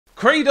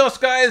Kratos,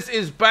 guys,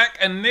 is back,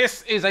 and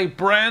this is a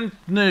brand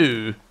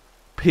new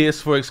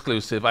PS4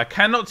 exclusive. I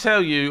cannot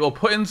tell you or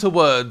put into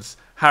words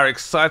how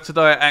excited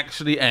I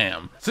actually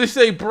am. So this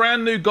is a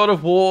brand new God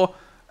of War,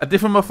 a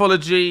different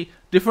mythology,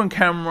 different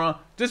camera,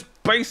 just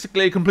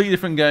basically a completely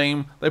different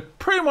game. They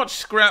pretty much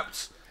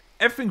scrapped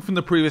everything from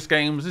the previous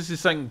games. This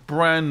is something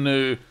brand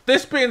new.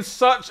 This being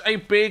such a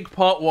big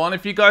part one,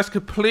 if you guys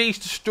could please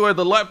destroy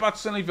the like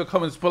button and leave your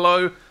comments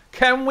below.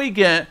 Can we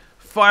get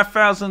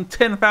 5,000,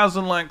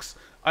 10,000 likes?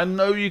 I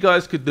know you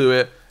guys could do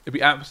it. It'd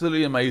be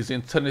absolutely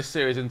amazing to turn this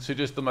series into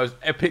just the most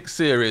epic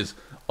series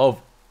of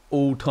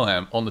all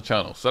time on the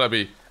channel. So that'd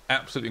be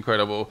absolutely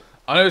incredible.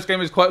 I know this game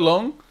is quite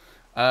long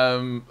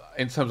in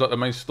terms of like the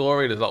main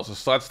story. There's lots of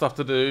side stuff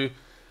to do.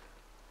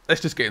 Let's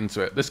just get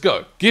into it. Let's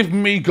go. Give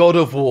me God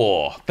of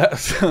War. That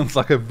sounds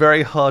like a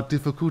very hard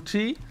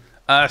difficulty.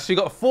 So you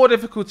got 4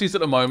 difficulties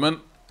at the moment.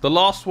 The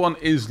last one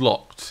is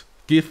locked.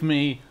 Give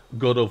me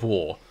God of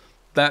War.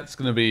 That's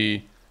going to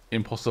be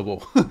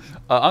impossible.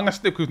 I'm going to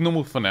stick with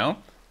normal for now.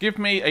 Give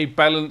me a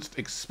balanced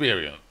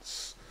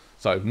experience.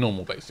 So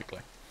normal, basically.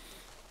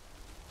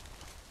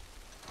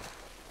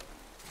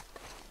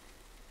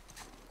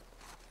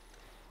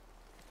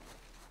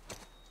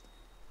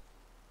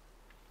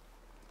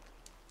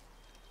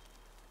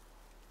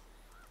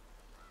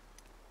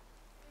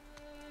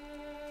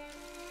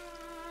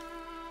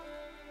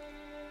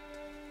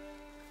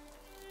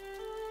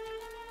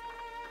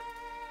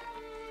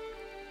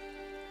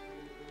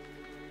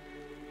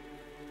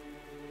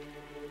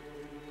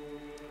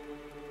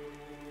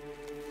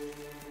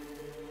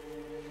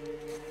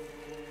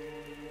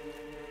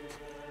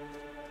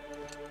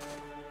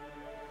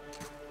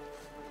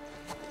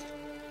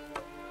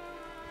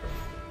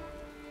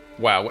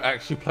 Wow, we're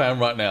actually playing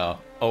right now.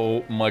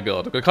 Oh my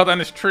god. I'm gonna cut down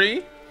this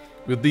tree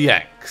with the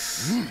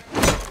axe.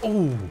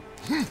 Oh,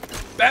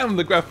 damn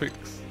the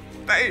graphics.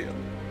 Damn.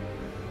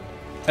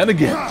 And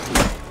again.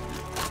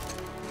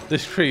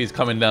 This tree is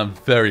coming down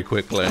very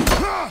quickly.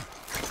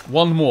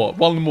 One more,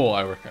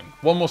 I reckon.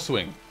 One more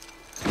swing.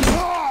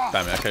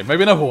 Damn it, okay,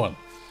 maybe another one.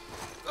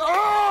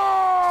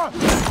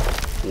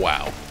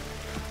 Wow.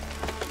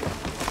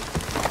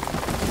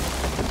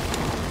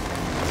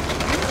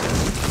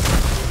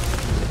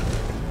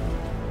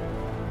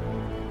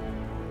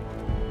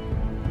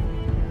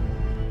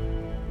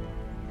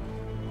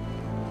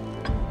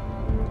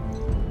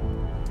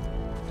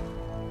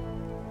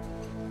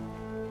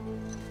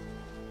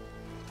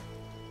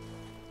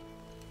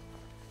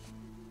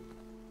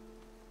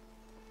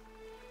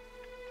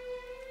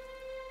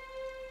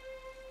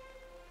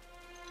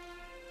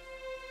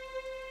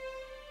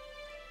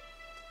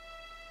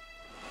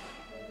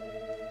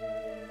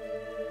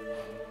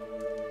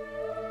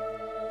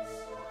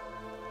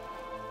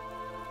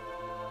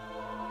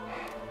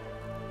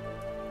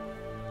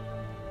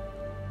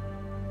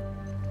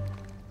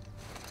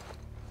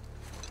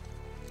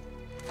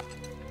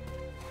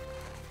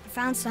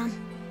 Found some.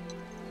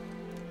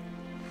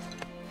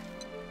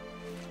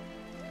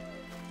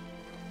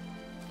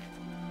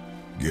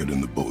 Get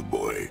in the boat,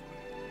 boy.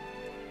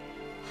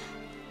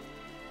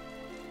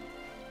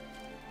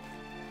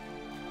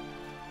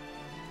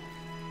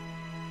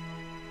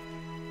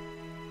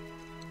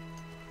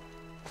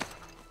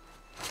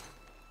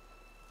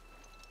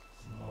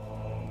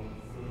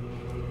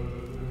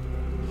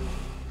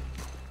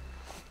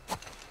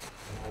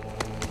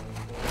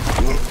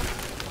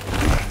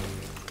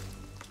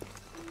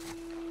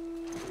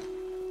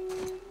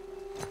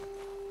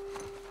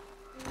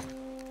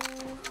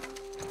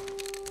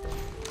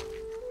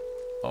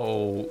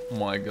 Oh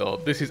my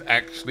god, this is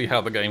actually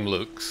how the game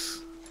looks.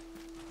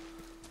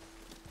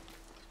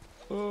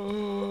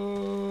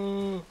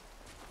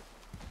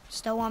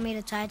 Still want me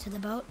to tie it to the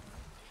boat?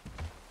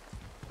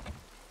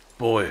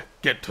 Boy,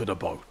 get to the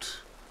boat.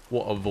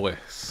 What a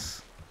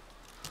voice.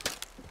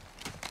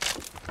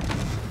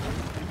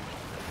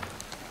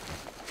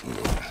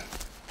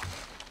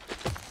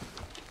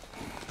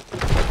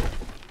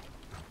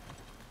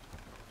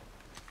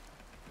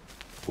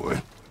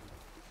 Boy.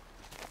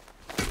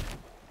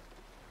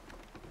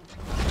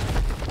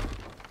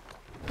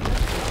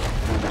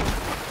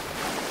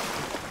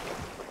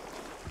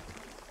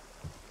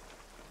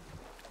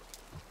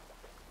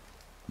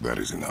 That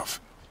is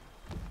enough.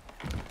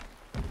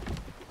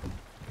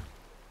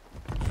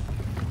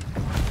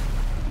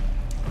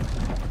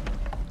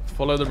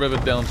 Follow the river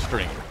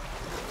downstream.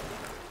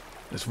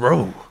 Let's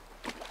row.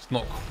 It's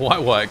not quite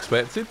what I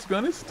expected, to be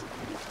honest.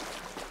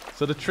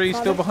 So the tree's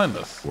still behind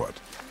us. What?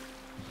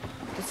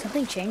 Did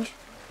something change?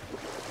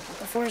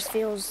 The forest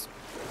feels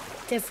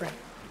different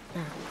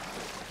now.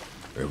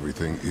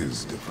 Everything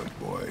is different,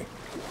 boy.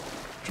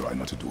 Try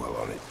not to dwell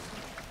on it.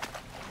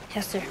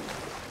 Yes, sir.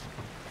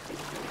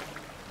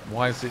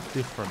 Why is it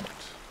different?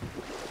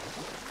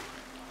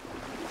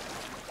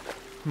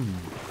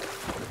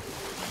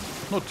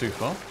 Not too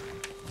far.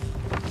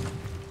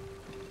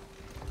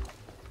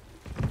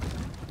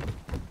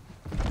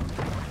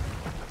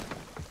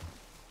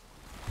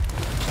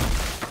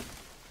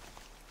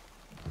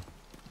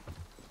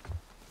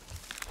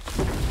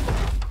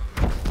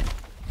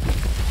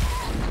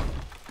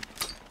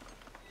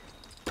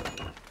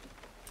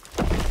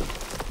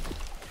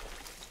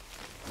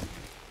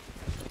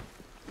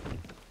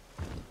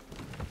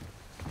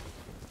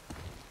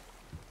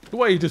 The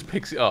way he just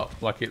picks it up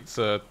like it's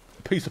a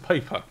piece of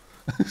paper.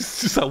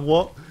 It's just like,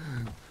 what?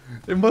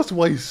 It must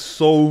weigh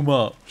so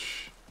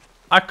much.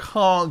 I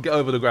can't get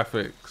over the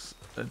graphics.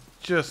 I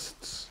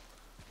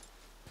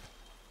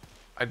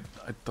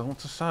don't know what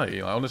to say,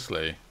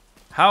 honestly.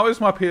 How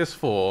is my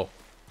PS4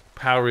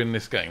 powering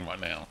this game right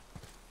now?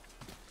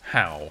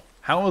 How?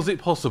 How is it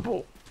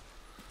possible?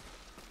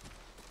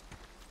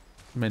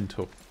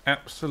 Mental.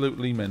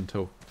 Absolutely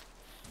mental.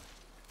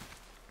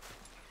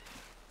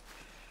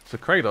 So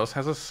Kratos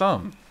has a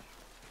son.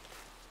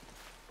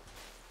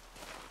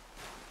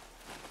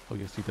 Oh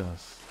yes, he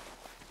does.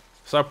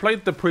 So I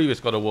played the previous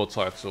God of War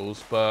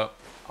titles, but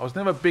I was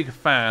never a big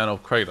fan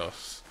of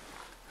Kratos.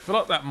 I feel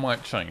like that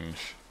might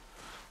change.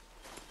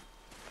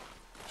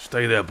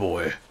 Stay there,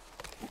 boy.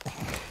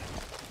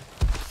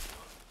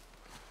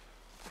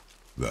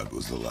 That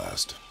was the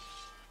last.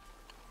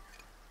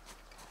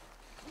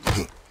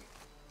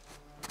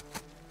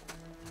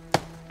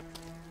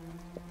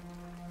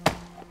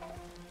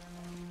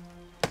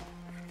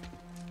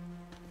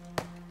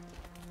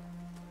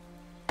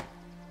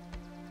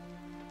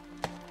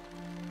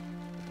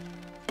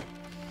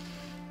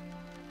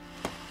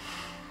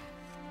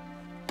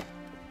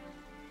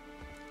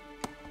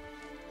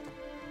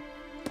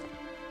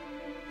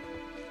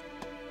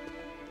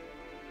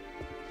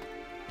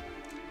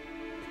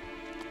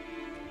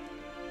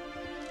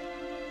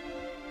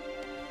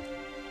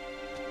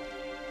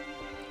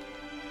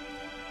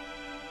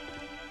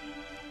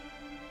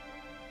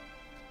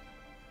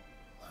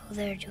 Oh,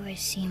 there do I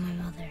see my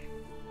mother.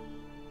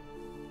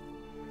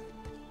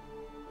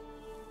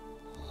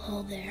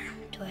 Oh, there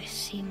do I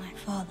see my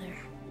father.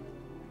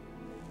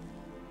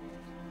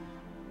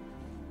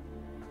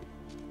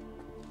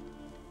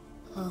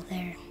 Oh,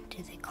 there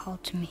do they call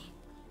to me.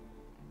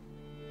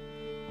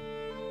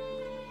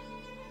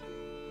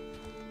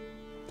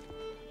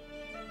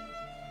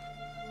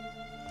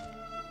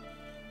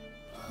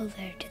 Oh,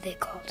 there do they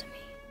call to me.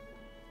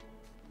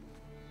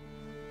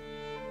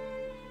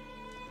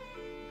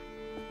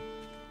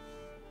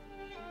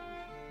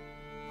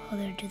 Oh,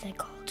 there do they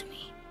call to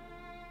me.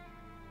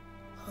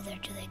 Oh, there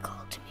do they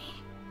call to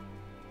me.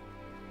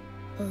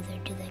 Oh, there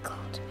do they call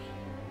to me.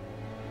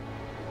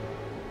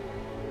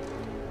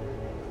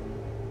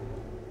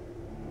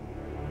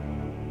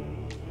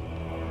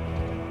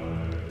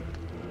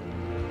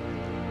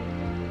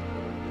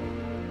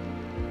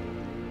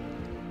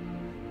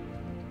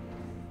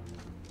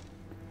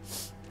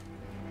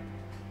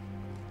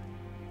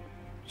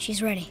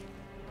 She's ready.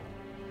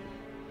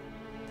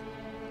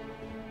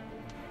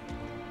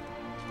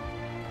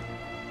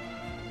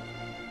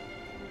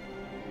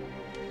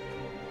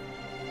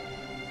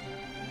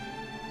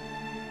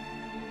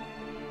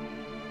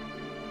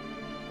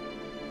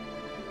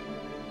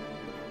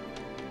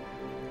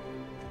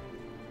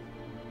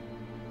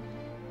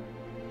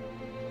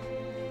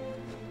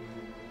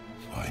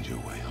 Find your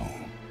way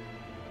home.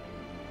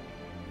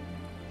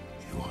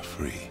 You are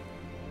free.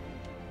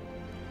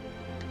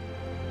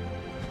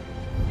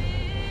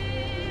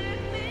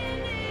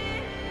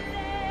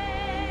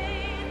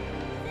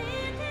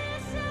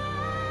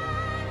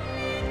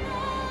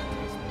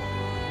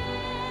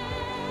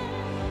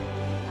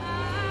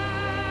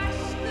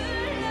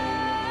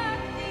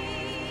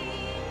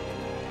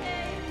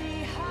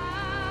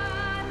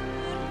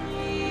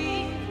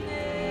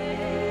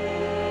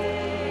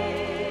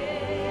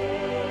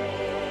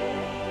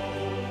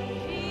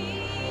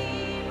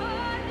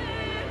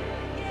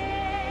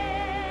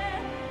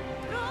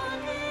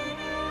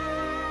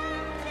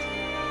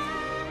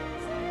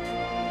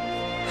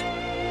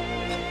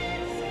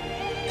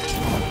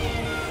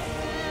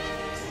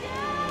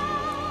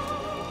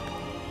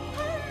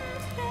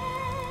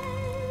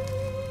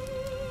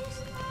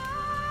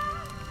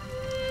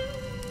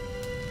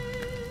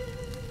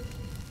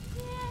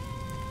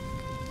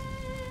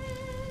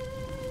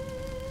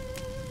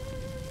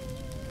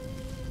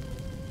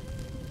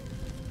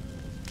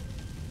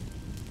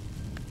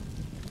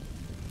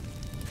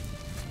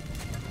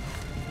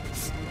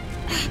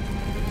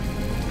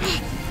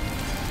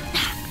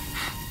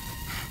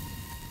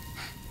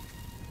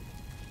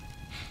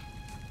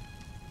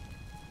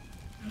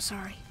 I'm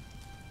sorry.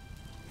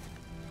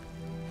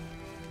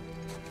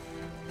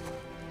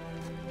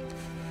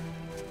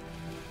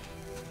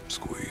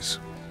 Squeeze.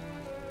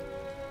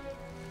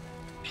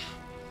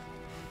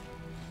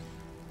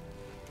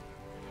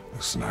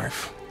 This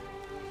knife.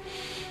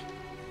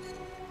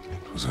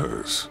 It was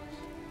hers.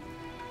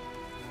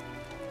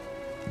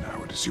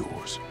 Now it is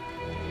yours.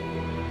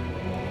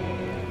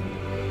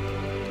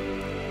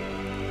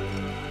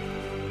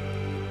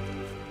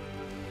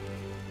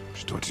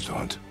 She taught you to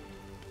hunt.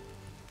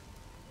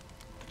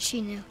 She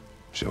knew.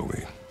 Show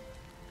me.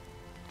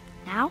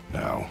 Now?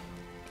 Now.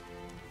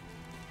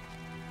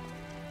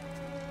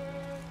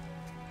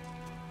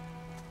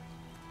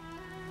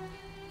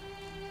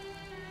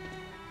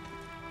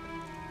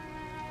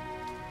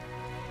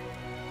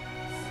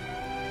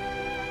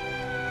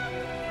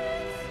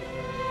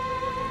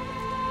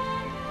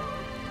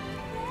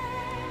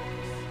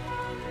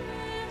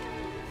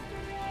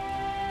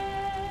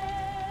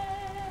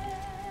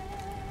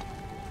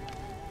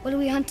 What are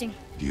we hunting?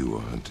 You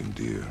are hunting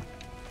deer.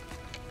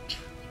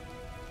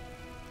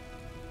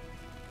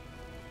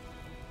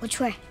 Which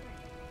way?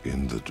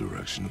 In the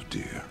direction of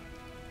deer.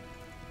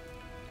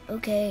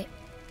 Okay,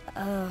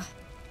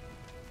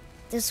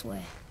 this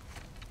way.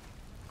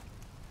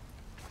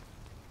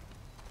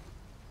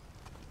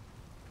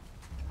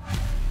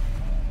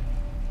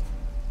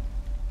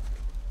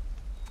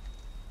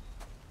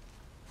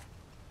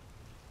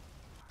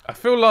 I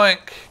feel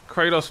like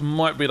Kratos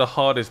might be the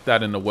hardest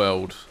dad in the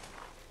world.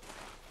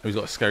 He's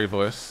got a scary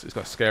voice. He's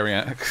got a scary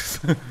axe.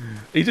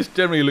 He just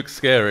generally looks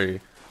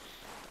scary.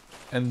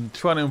 And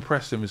trying to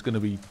impress him is going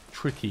to be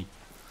tricky.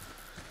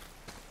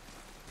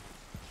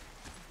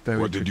 Very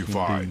What did you tricky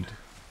find? indeed.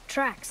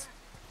 Tracks.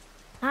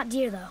 Not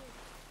deer, though.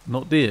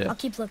 Not deer. I'll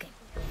keep looking.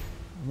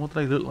 What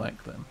do they look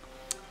like then?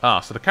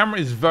 So the camera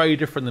is very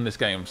different than this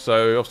game.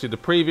 So obviously the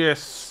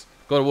previous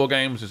God of War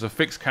games is a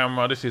fixed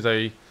camera. This is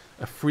a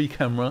free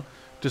camera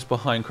just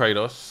behind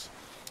Kratos.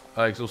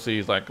 You can see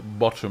his like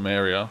bottom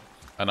area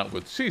and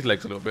upwards. See his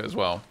legs a little bit as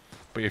well.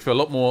 But you feel a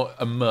lot more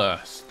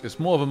immersed. It's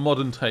more of a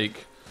modern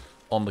take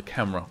on the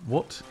camera.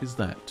 What is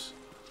that?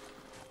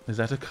 Is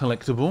that a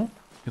collectible?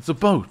 It's a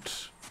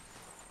boat.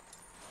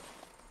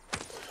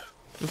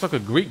 Looks like a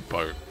Greek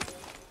boat.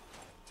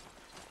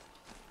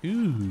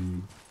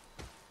 Ooh.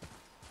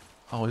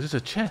 Oh, is this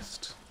a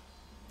chest?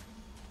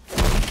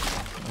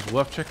 It's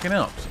worth checking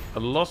out. A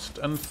lost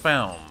and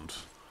found.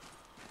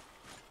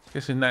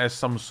 Guessing that is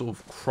some sort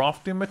of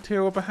crafting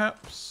material,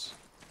 perhaps?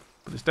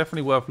 But it's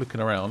definitely worth looking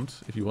around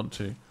if you want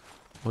to.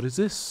 What is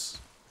this?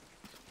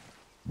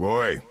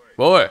 Boy,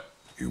 Boy!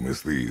 you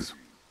missed these.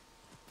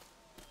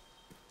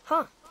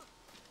 Huh.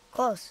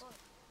 Close.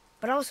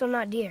 But also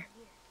not deer.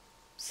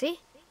 See?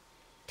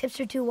 Tips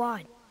are too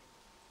wide.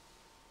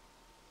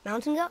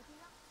 Mountain goat?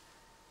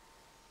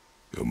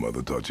 Your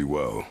mother taught you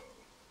well.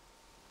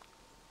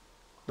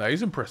 That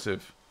is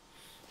impressive.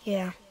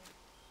 Yeah.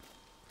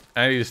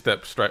 And he just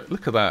steps straight.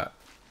 Look at that.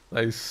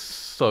 That is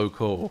so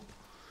cool.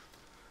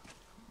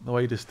 The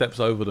way he just steps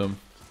over them.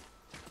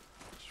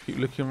 Should we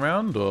keep looking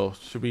around, or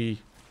should we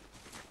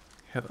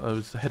head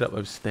up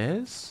those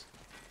stairs?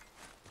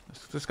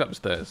 Let's go up the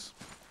stairs.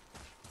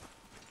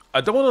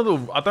 I don't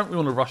really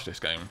want to rush this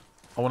game.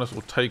 I want to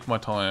sort of take my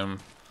time,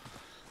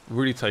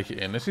 really take it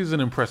in. This is an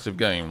impressive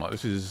game. Like,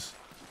 this is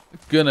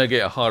gonna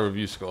get a high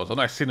review scores. I've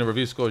not seen the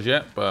review scores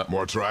yet, but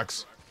More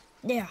tracks?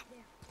 Yeah.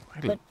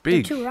 they look But they're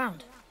big. too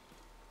round.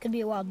 Could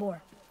be a wild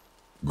boar.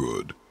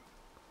 Good.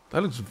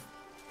 That looks.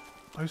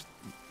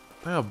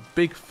 They are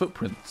big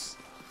footprints.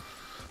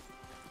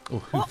 Or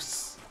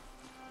hoofs.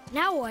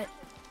 Now what?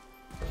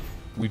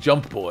 We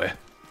jump, boy.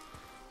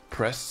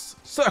 Press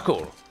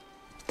circle.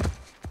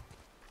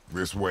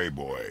 This way,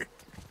 boy.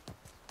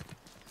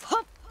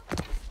 Hup!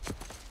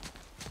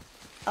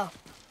 Oh.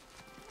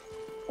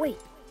 Wait,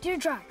 deer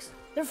tracks.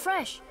 They're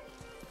fresh.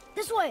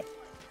 This way.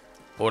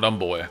 Well done,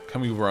 boy.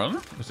 Can we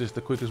run? Is this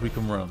the quickest we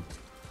can run?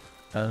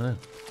 I don't know.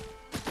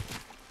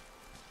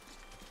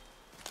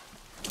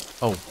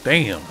 Oh,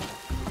 damn.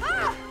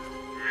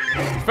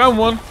 Found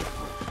one.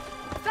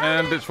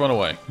 And it's run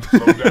away.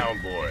 Slow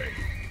down, boy.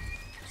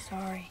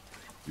 Sorry.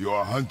 You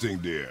are hunting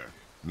deer,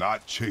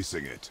 not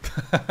chasing it.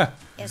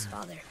 Yes,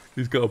 father.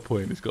 He's got a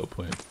point. He's got a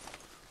point.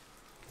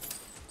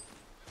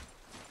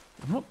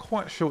 I'm not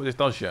quite sure what this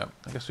does yet.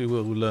 I guess we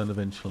will learn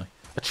eventually.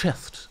 A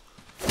chest.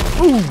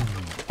 Ooh!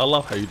 I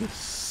love how you just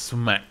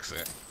smacks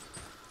it.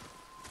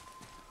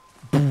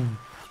 Boom.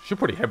 Should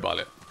probably headbutt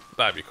it.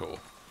 That'd be cool.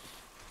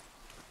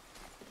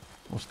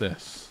 What's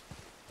this?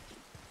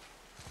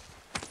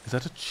 Is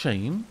that a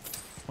chain?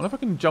 I wonder if I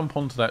can jump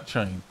onto that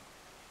chain.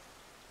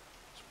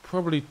 It's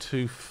probably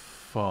too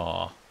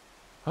far.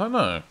 I don't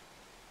know.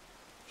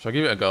 Should I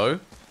give it a go?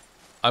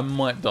 I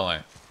might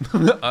die.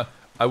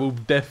 I will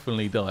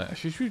definitely die.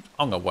 Actually,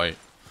 I'm gonna wait.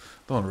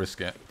 Don't want to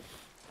risk it.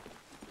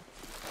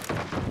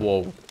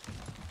 Whoa.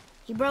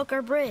 He broke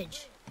our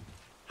bridge.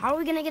 How are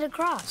we gonna get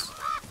across?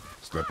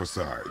 Step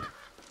aside.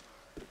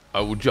 I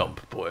will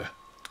jump, boy.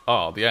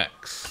 Oh, the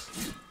axe.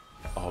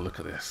 Oh, look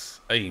at this.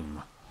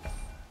 Aim.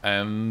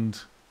 And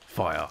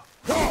fire.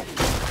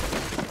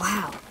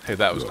 Wow. Hey,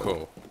 that was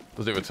cool.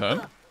 Does it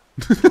return?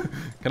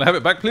 Can I have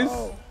it back, please?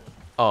 Oh,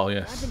 What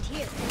yes. happened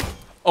here?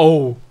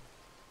 Oh.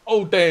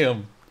 Oh,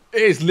 damn.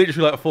 It is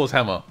literally like Thor's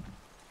hammer.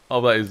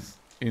 Oh, that is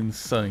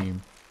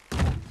insane.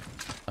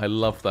 I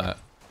love that.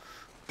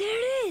 There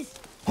it is.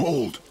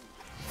 Hold!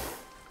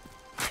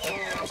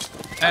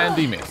 And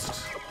he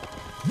missed.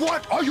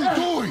 What are you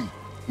doing?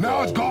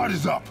 Now his guard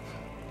is up.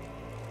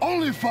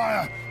 Only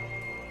fire.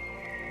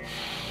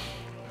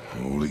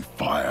 Only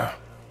fire.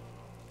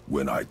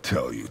 When I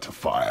tell you to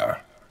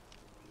fire.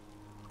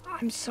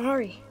 I'm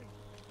sorry.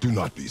 Do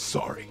not be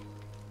sorry.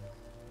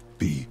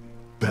 Be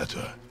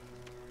better.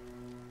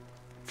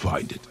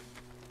 Find it.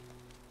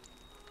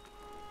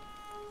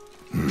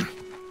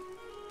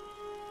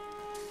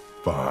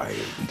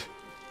 Find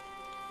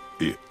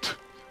it.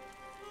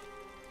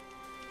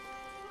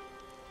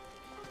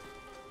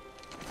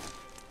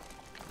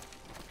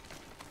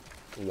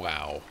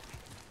 Wow.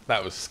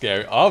 That was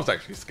scary. I was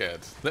actually scared.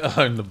 Let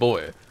alone the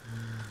boy.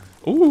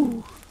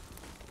 Ooh.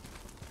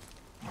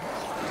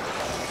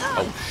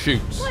 Oh,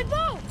 shoot. My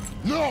bow!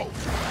 No!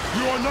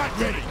 You are not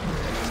ready!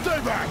 Stay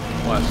back!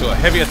 Right, so got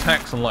heavy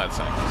attacks and light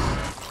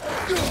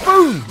attacks.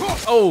 Boom!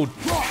 Oh,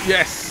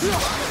 yes!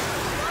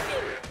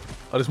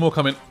 Oh, there's more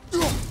coming.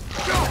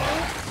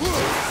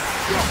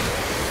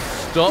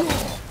 Stop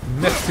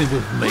messing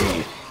with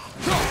me.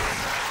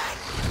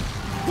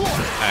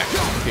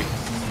 Axe kicked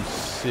some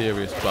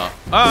serious butt.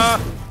 Ah!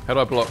 How do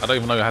I block? I don't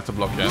even know how to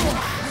block yet.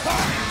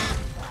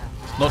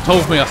 It's not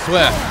told me, I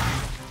swear.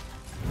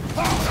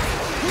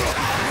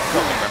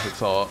 God, the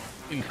graphics are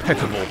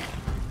impeccable.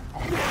 I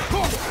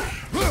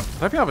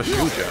don't think I have a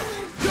shield yet.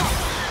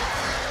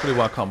 That's probably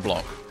why I can't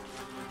block.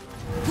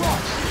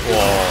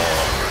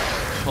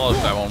 Whoa. Charge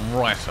that one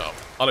right up.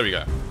 Oh, there we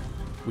go.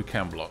 We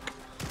can block.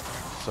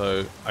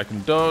 So, I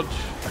can dodge,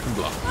 I can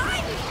block.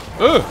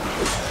 Ugh!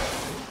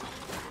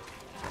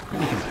 I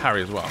think we can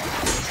parry as well.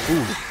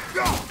 Ooh.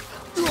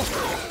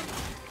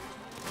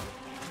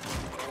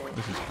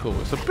 This is cool.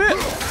 It's a bit,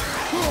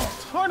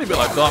 tiny bit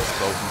like Dark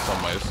Souls in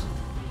some ways.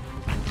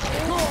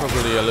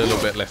 Probably a little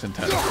bit less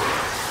intense.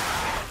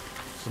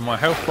 So my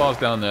health bar's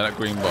down there, that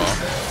green bar.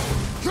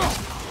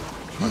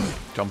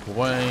 Jump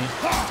away.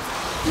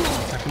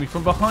 Attacking me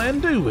from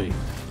behind, do we?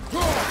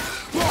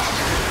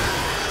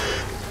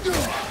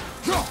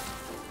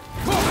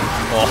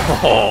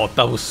 Oh,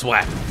 double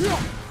swap.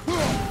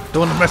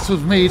 Don't want to mess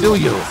with me, do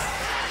you?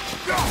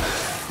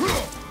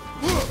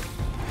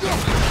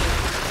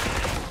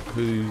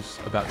 Who's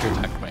about to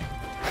attack me?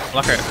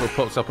 Like it sort of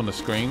pops up on the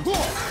screen.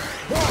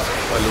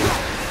 Like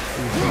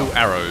little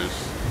arrows.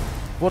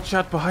 Watch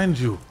out behind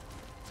you.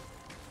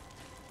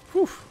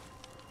 Whew.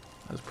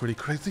 That's pretty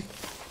crazy.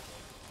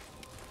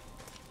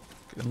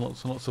 Getting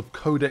lots and lots of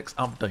codex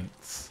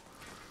updates.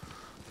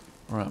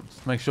 Right,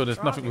 let's make sure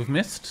there's nothing we've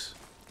missed.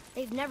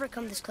 They've never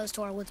come this close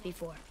to our woods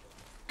before.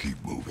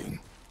 Keep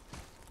moving.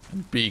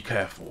 And be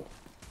careful.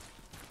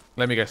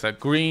 Let me guess, that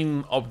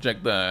green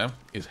object there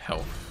is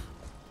health.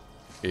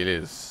 It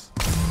is.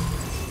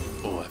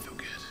 Oh, I feel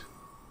good.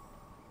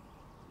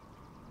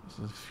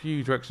 There's a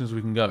few directions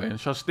we can go in.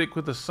 Shall I stick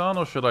with the sun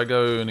or should I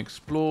go and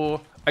explore?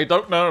 I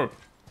don't know.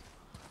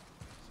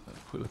 Let's have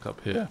a quick look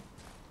up here.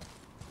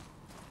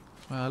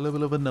 Well, a little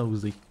bit of a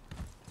nosy.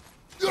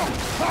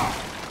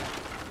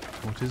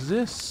 What is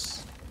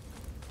this?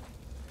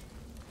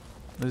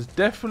 There's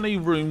definitely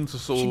room to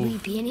sort of... Should we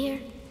be in here?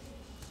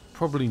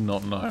 Probably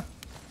not, no.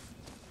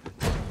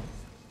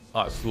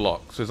 Ah, it's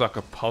locked. So it's like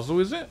a puzzle,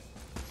 is it?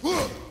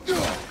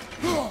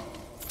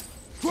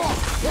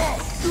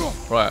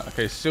 Right,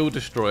 okay, seal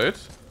destroyed.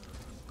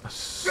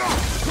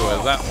 Destroy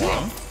that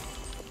one.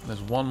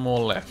 There's one more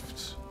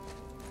left.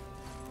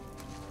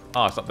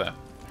 Ah, it's up there.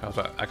 How's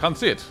that? I can't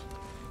see it.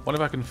 What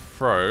if I can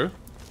throw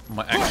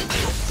my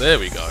axe? There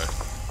we go.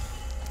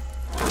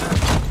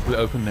 Will it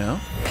open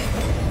now?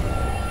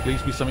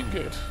 Please be something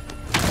good.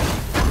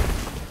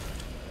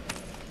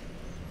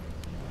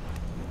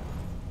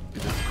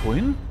 Is it a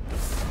coin?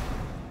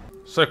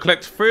 So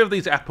collect 3 of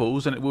these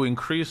apples and it will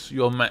increase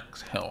your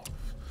max health.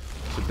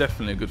 So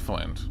definitely a good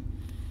find.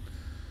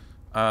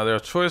 There are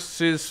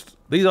choices.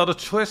 These are the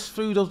choice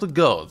food of the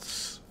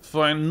gods.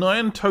 Find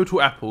 9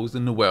 total apples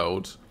in the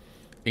world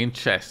in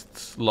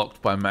chests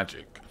locked by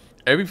magic.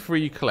 Every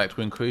 3 you collect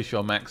will increase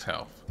your max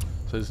health.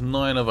 So there's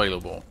 9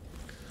 available.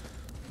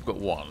 I've got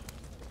 1.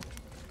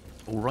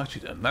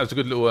 Alrighty then. That was a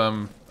good little,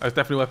 that's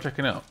definitely worth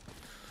checking out.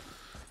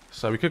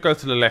 So we could go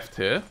to the left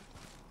here.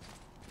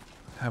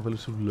 Have a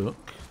little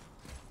look.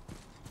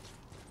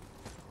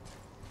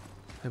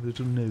 Have a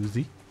little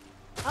nosy.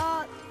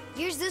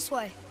 Here's this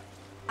way.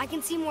 I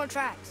can see more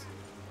tracks.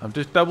 I'm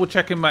just double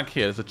checking back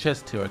here. There's a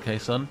chest here, okay,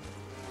 son?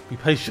 Be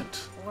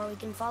patient. Or we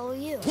can follow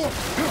you.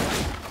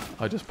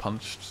 I just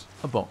punched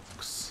a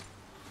box.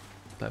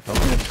 That felt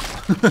good.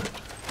 That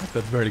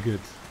felt very good.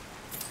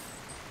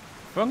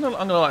 But I'm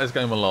gonna like this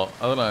game a lot.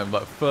 I don't know,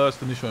 like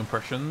first initial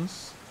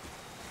impressions,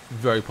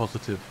 very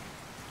positive.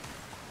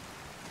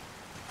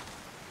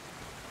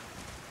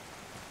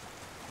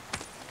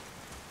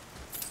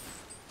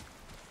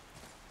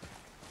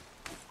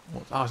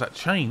 What? Oh, it's that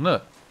chain,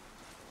 look.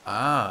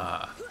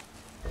 Ah.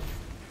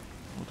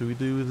 What do we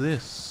do with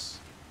this?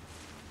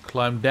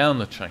 Climb down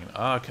the chain.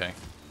 Ah, okay.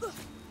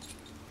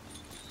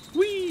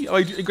 Whee! Oh,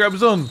 it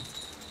grabs on.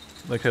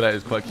 Okay, that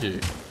is quite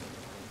cute.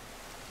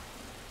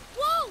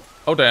 Whoa!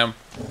 Oh, damn.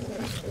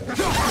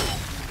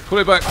 Pull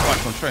it back.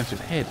 Right, I'm trying to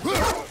his head.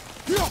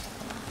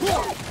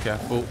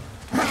 Careful.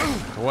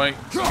 Away.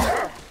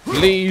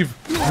 Leave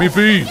me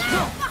be.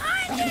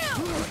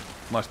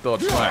 Nice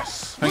dodge.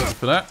 Nice. Thank you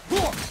for that.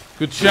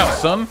 Good shout,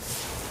 son.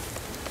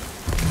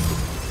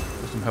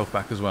 Got some health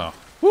back as well.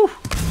 Woo!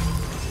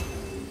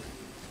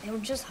 They were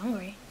just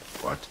hungry.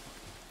 What?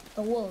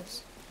 The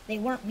wolves. They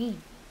weren't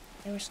mean.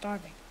 They were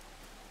starving.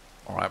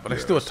 Alright, but they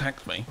still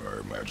attacked me. I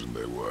imagine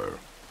they were.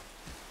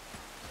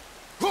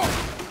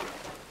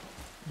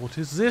 What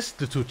is this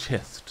little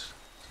chest?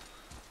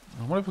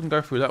 I wonder if we can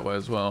go through that way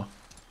as well.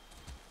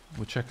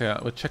 We'll check it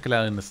out. We'll check it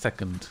out in a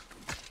second.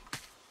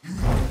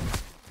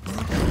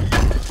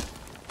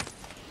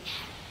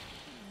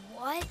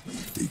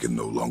 can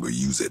no longer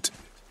use it,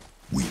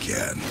 we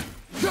can.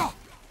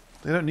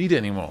 They don't need it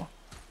anymore.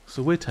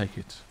 So we'll take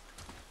it.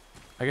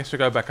 I guess we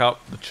go back up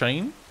the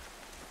chain.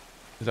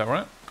 Is that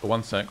right? Oh,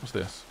 1 sec. What's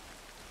this?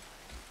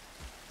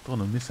 Don't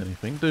want to miss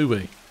anything, do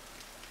we?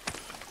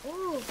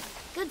 Ooh,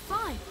 good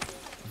find.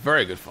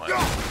 Very good find.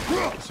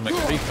 Get some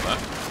XP for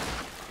that.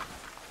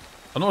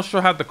 I'm not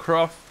sure how the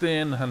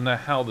crafting and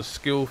how the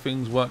skill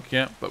things work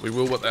yet, but we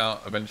will work that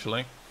out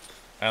eventually.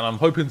 And I'm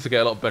hoping to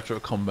get a lot better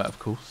at combat, of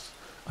course.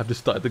 I've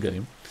just started the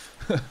game.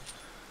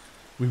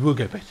 We will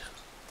get better.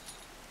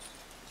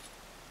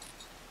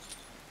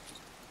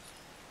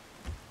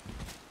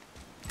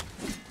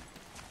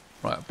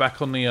 Right,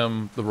 back on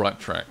the right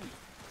track.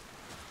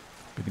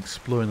 Been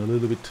exploring a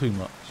little bit too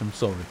much. I'm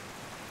sorry.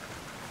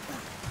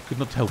 I could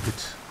not help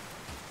it.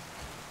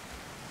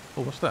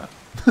 Oh, what's that?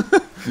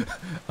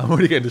 I'm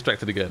already getting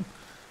distracted again.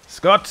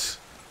 Scott,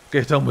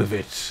 get on with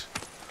it.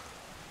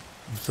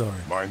 I'm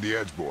sorry. Mind the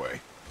edge, boy.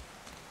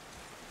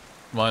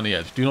 Mind the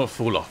edge. Do not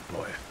fall off,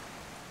 boy.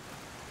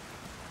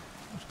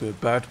 Must be a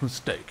bad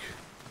mistake.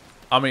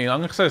 I mean, I'm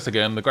going to say this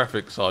again. The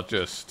graphics are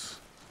just...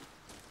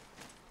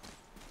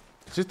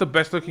 Is this the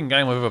best looking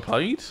game I've ever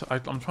played?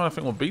 I'm trying to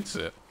think what beats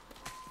it.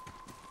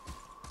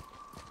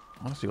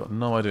 Honestly, got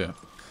no idea.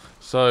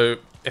 So,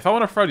 if I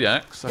want to throw the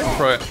axe, I can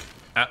throw it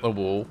at the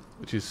wall,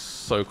 which is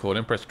so cool.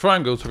 And press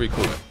triangle to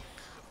recall it.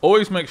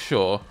 Always make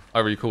sure I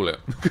recall it,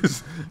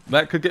 because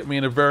that could get me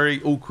in a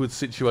very awkward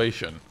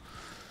situation.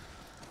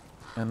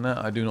 And that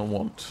I do not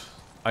want.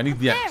 I need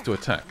the axe to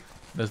attack.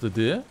 There's the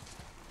deer.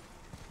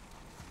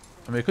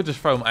 I mean, I could just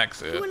throw an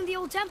axe at We it. went to the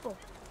old temple,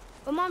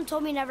 but Mom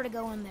told me never to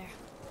go in there.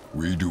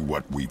 We do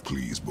what we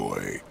please,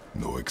 boy.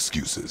 No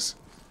excuses.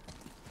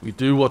 We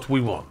do what we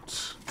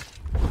want.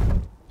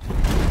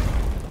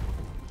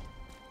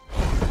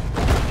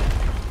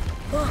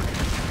 Look.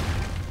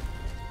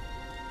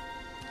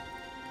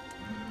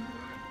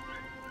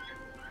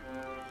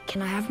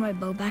 Can I have my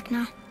bow back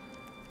now?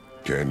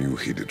 Can you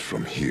hit it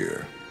from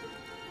here?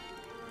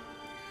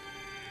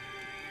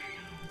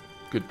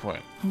 Good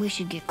point. We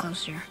should get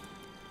closer.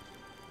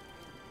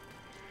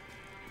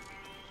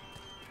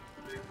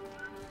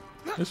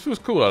 This feels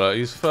cool, like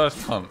his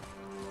first hunt.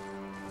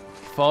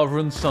 Father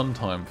and son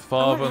time.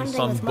 Father and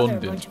son with Mother a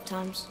bonding. bunch of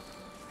times.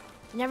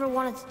 She never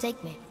wanted to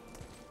take me.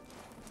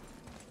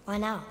 Why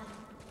now?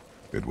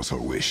 It was her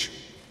wish.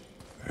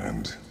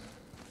 And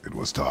it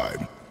was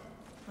time.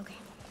 Okay.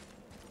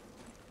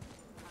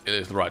 It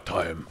is the right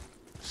time.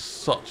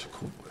 Such a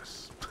cool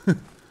voice.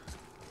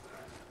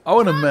 I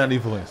want a manly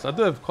voice. I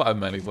do have quite a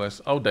manly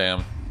voice. Oh,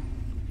 damn.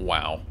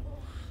 Wow.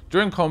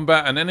 During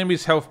combat, an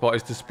enemy's health bar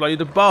is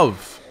displayed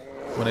above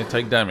when they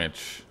take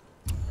damage.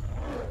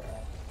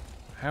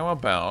 How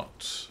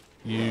about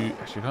you...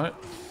 Actually, can I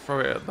throw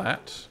it at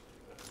that?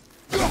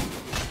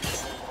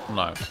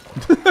 No.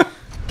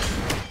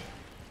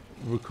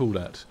 Recall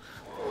that.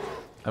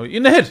 I mean,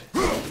 in the head!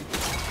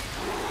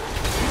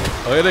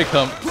 Oh, here they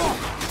come.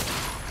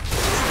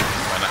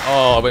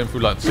 Oh, I went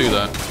through like 2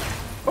 there.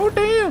 Oh,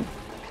 damn!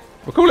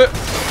 Recall it!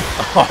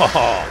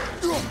 Oh,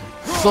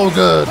 so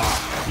good!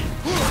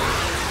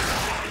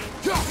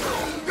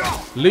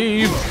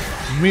 Leave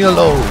me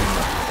alone!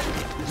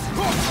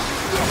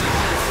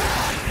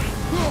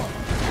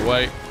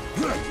 Wait.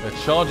 They're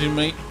charging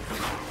me.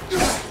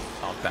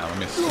 Oh, damn, I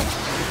missed.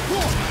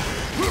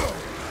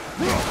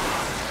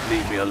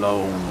 Leave me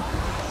alone.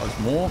 There's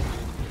more.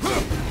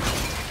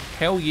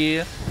 Hell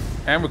yeah.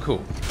 And we're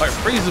cool. Oh, it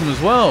frees them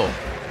as well.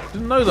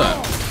 Didn't know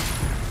that.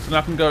 So now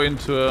I can go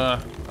into a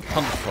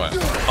punch fight.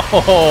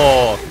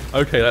 Oh,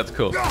 okay, that's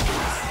cool.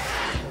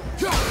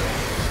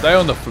 Stay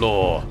on the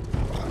floor.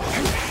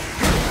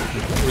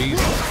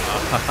 Freeze.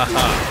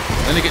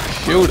 Then you get the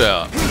shield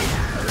out.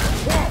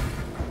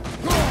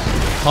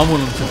 Pummel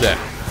them to death.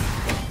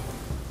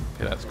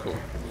 Okay, that's cool.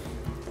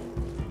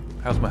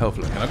 How's my health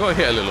looking? I got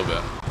hit a little bit.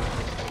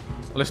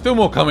 Well, there's still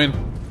more coming.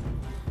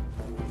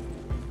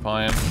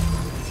 Fine.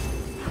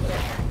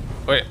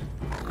 Wait.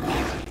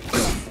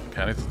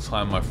 Okay, I need to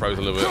time my throws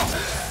a little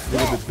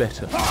bit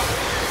better.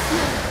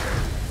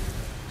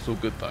 It's all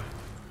good though.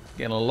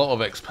 Getting a lot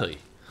of XP.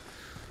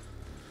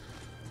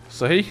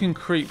 So he can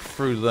creep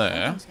through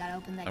there.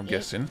 I'm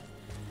guessing.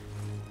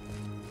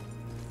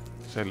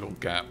 Say a little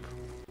gap.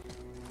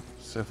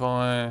 So if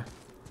I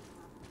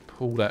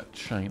pull that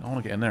chain, I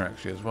want to get in there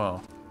actually as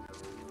well.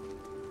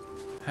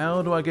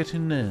 How do I get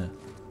in there?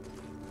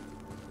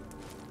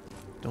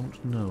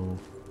 Don't know.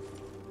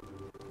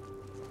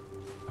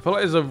 I feel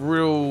like there's a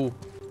real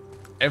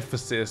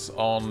emphasis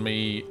on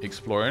me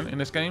exploring in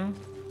this game.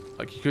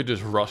 Like you could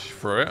just rush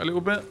through it a little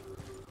bit.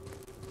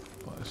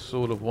 But I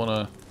sort of want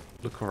to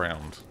look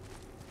around.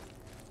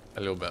 A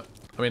little bit.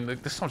 I mean,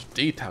 there's so much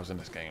details in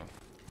this game.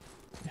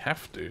 You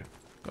have to.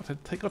 Gotta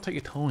take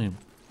your time.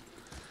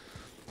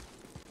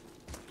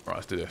 Right,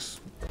 let's do this.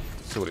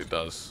 See what it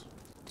does.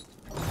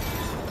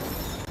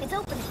 It's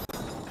opening.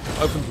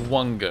 Opens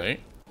one gate.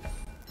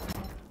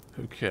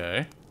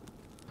 Okay.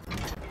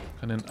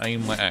 And then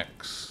aim my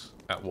axe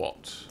at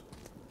what?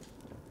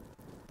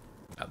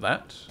 At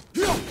that?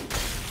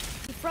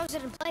 He froze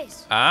it in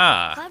place.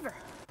 Ah, Clever.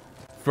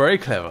 very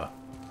clever.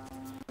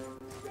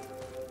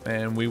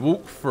 And we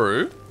walk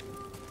through.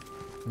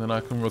 And then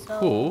I can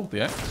recall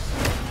the axe.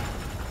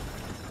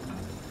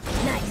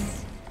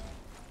 Nice.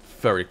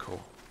 Very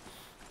cool.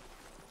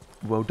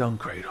 Well done,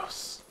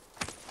 Kratos.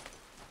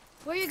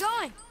 Where are you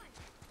going?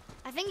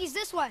 I think he's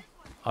this way.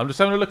 I'm just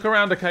having a look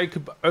around, okay?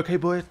 Okay,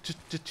 boy,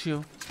 just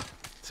chill.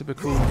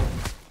 Typical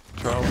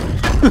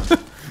Charles.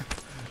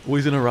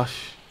 Always in a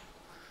rush.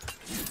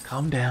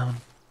 Calm down.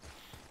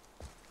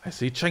 I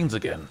see chains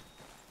again.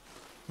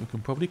 We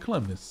can probably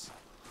climb this.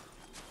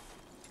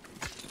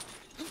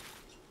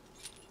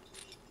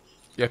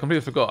 Yeah, I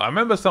completely forgot. I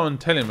remember someone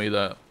telling me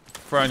that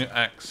throwing your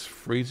axe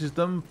freezes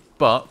them,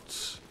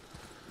 but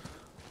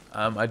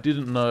I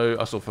didn't know.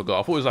 I sort of forgot.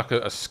 I thought it was like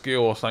a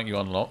skill or something you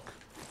unlock.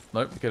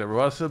 Nope, get it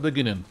right to the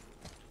beginning.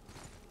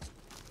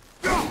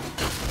 I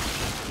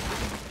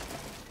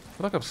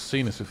feel like I've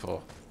seen this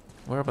before.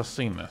 Where have I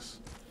seen this?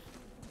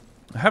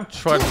 I have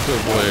tried to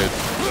avoid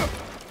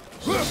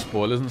sort of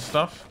spoilers and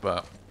stuff,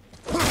 but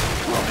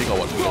I think I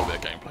watched a little bit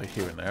of gameplay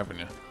here and there, haven't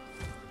you?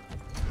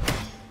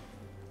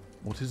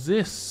 What is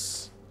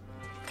this?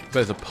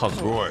 There's a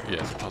puzzle. Boy, yeah,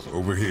 it's a puzzle.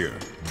 Over here.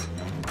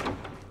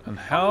 And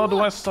how do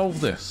I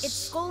solve this? It's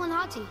Skull and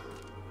Hati,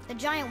 the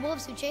giant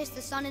wolves who chase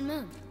the sun and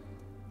moon.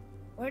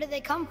 Where did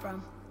they come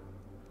from?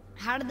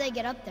 How did they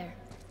get up there?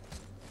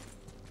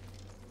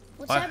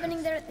 What's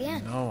happening there at the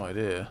end? No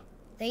idea.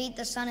 They eat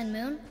the sun and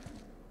moon?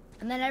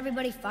 And then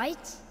everybody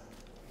fights?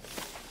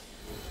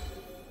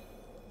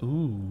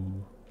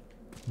 Ooh.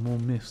 More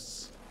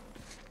myths.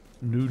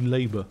 New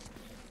labor.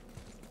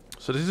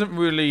 So this isn't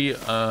really,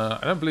 I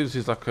don't believe this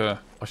is like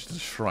a, oh, it's a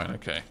shrine,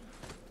 okay.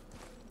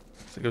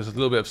 So it gives us a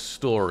little bit of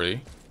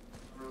story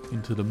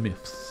into the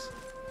myths.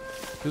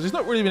 Because it's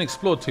not really been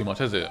explored too much,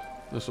 has it?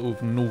 The sort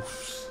of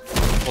Norse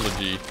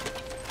mythology.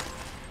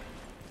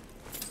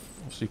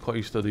 Obviously quite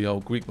used to the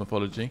old Greek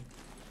mythology.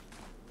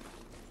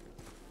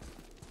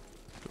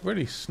 Got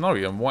really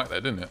snowy and white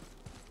there, didn't it?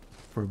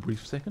 For a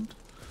brief second.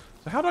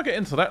 So how do I get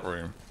into that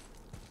room?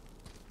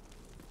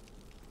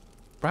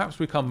 Perhaps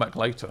we come back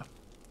later.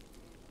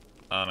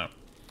 I don't know.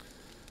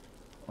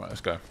 Right,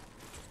 let's go.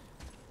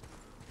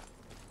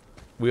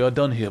 We are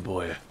done here,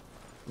 boy.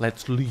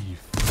 Let's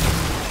leave.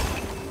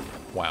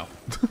 Wow.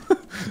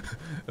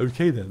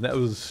 Okay then, that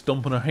was a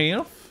stomp and a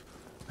half.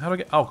 How do I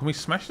get... Oh, can we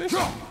smash this?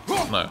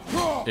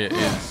 No. It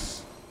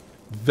is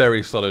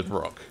very solid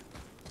rock.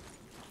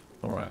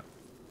 Alright.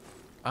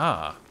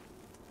 Ah.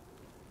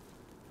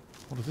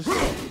 What does this do?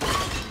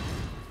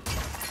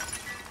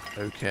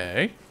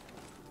 Okay.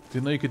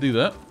 Didn't know you could do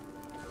that.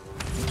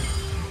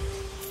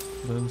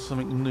 Learn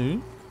something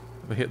new.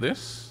 If I hit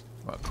this.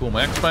 Right, cool,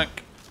 my axe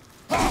back.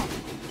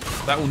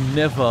 That will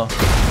never,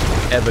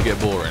 ever get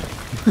boring.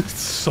 It's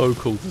so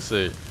cool to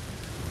see.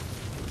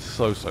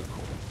 So, so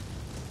cool.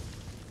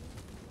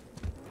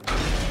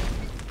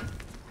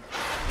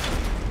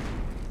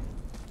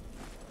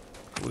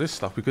 All this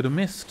stuff we could have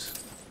missed.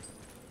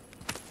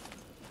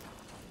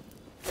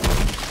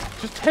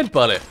 Just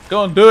headbutt it.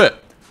 Go on, do it.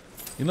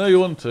 You know you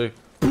want to.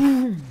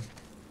 Boom.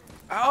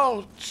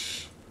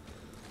 Ouch.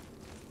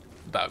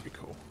 That would be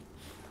cool.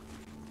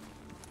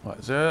 Right,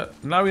 is there...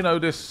 Now we know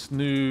this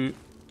new...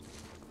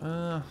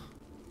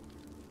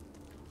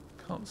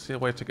 Can't see a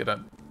way to get that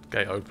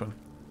gate open.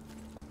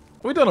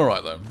 We've done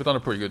alright though. We've done a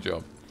pretty good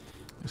job.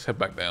 Let's head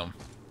back down.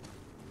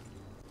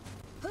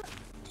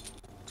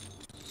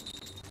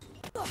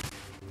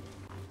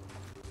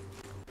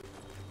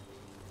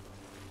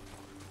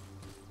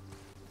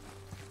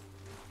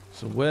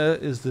 So where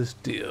is this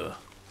deer?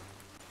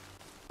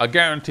 I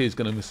guarantee he's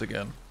going to miss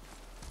again.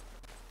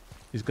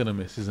 He's going to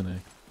miss, isn't he?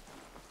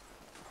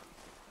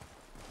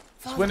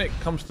 So when it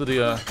comes to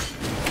the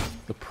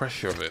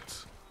pressure of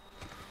it.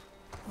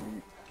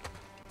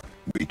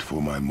 Wait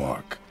for my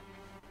mark.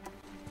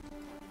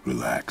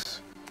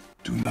 Relax.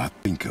 Do not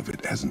think of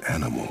it as an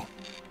animal.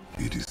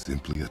 It is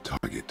simply a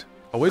target.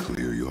 Oh, wait.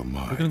 Clear your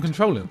mind. We can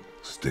control him.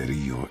 Steady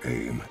your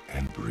aim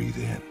and breathe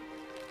in.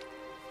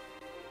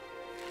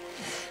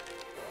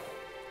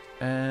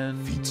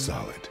 And... Feet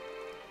solid.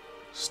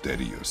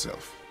 Steady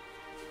yourself.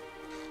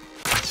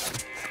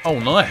 Oh,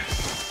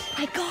 nice.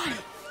 I got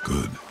it.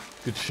 Good.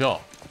 Good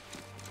shot.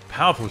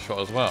 Powerful shot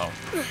as well.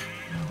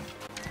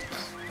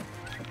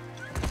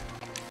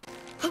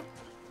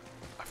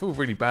 I feel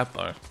really bad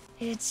though.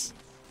 It's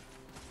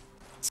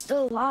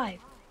still alive.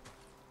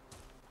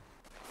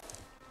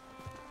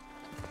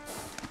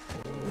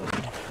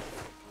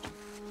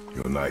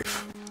 Your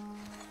knife.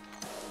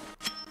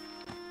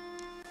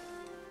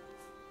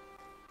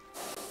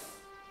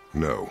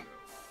 No.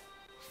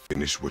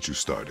 Finish what you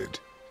started.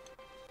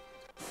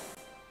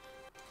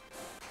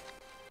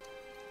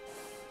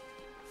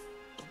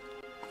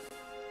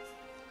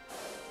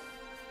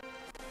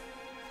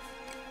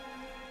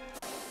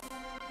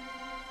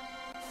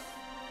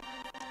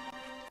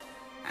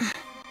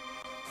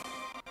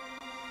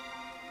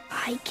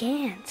 I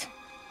can't.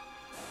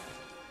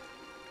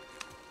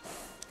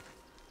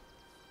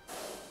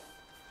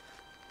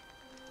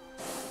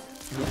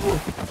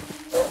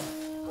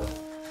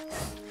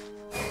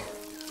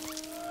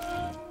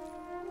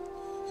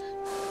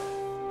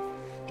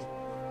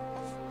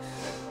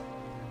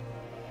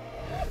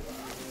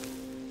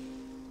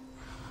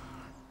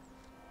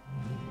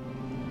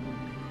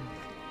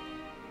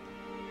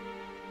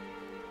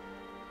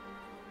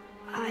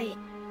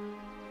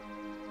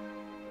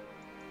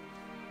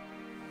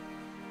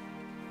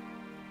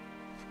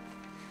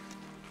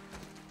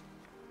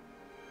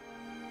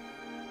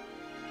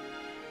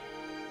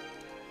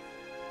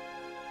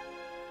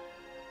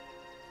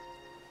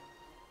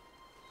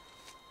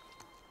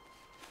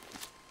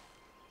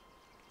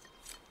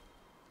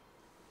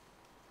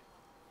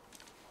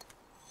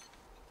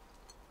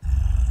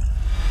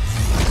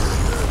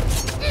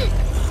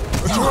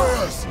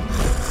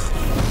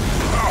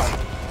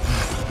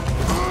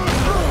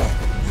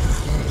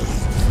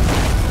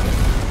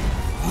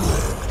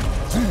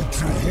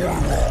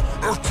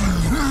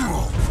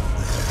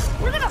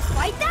 We're gonna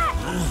fight that?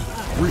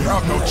 We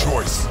have no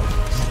choice.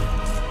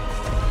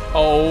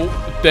 Oh,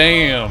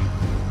 damn.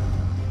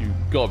 You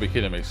gotta be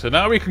kidding me. So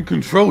now we can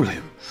control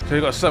him. So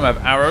we've got some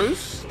have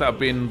arrows. That'll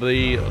be in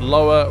the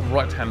lower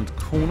right-hand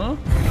corner.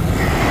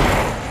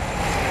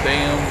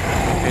 Damn.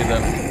 Okay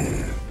then.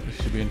 This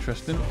should be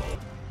interesting.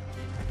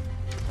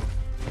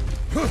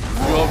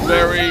 You're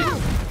very,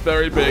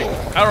 very big.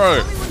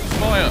 Arrow!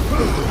 Fire!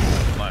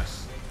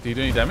 Nice. Do you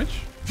do any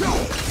damage? No,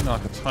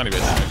 like a tiny bit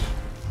of damage.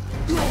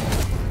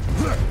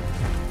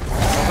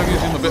 I'll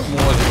use him a bit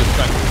more as a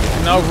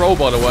distraction. Now roll,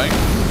 by the way.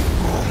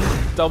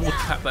 Double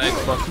tap the X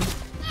button.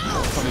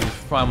 I'll just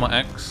fire my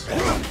X.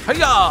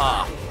 Hiya!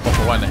 Off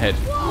right in the head.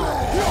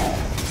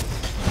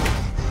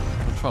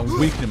 I'll try and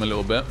weaken him a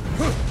little bit.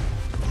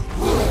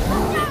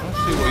 Let's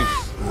see what he's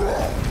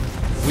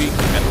weak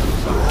at.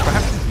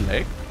 Perhaps his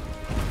leg?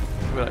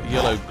 Where that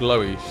yellow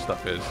glowy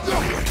stuff is.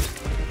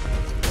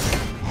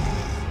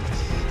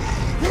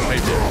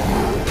 Maybe.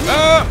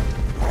 Ah!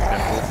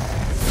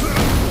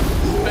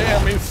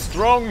 Damn, he's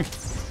strong.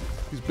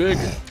 He's big.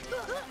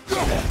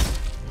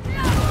 I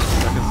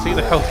can see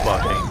the health bar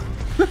here.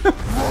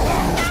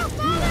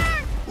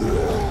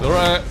 It's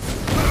alright.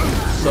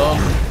 Son.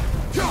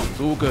 It's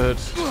all good.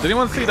 Did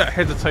anyone see that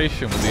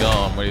hesitation with the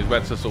arm where he's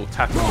about to sort of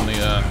tap on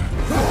the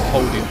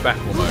hold his back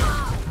almost?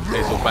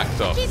 He's all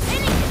backed up.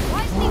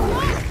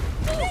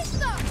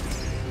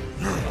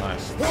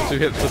 Nice. 2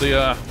 hits for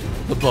the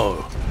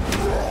bow.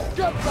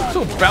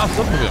 Sort of bounce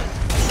up with him.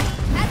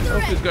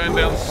 Health is going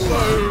down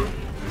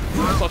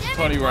such a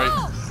tiny rate.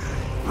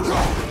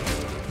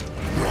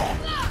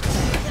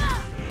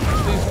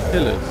 These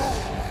pillars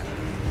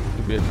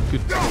could be a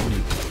good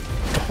technique.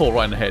 Oh,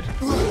 right in the head.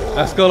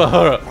 That's gotta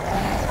hurt.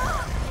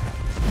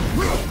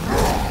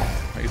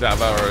 He's out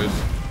of arrows.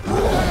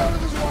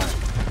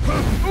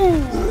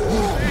 Ooh,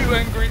 he's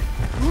angry.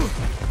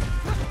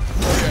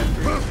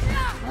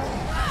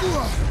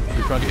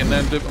 You try and get in there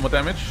and do a bit more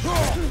damage.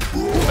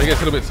 He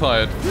gets a little bit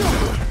tired.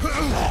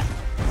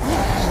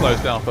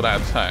 Slows down for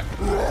that attack.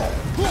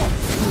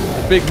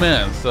 He's a big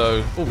man,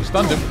 so... Oh, we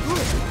stunned him.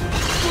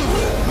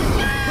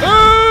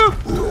 Ah!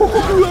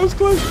 That was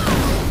close.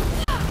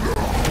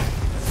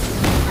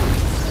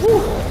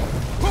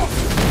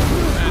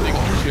 Man, you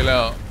gotta chill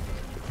out.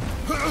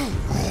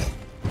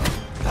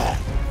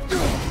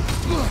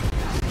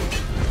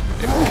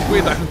 It's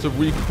weird that I have to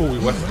recall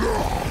your weapon.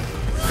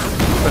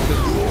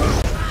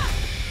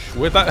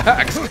 Where'd that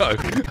axe go? I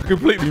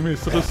completely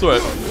missed. I just saw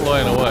it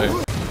flying away.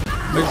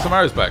 Make some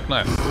arrows back.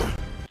 Nice.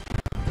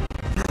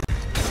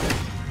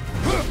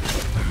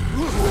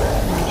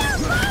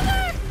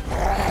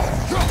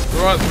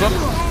 Alright, son.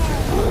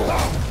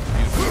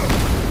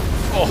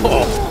 Oh!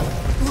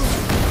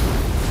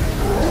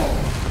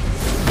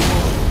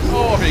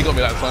 Oh, I think he got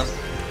me that time.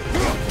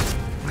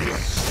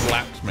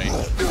 Slapped me.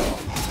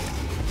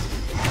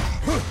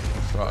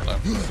 It's alright though.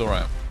 It's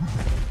alright.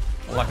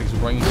 I like these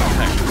range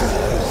attacks.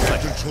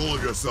 Control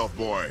yourself,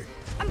 boy.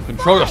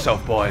 Control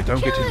yourself, boy.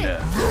 Don't get in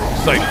there.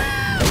 Safe.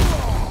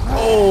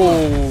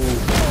 Oh!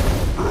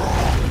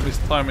 This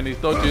time in these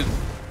dodges.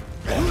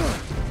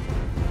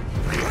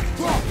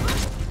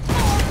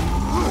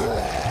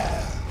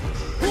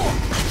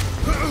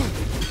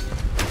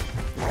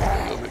 A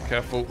little bit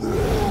careful.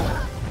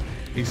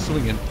 He's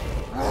swinging.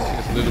 He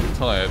gets a little bit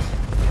tired.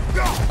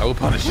 I will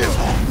punish him.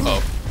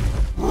 Oh.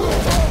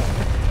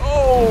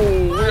 Oh,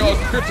 we are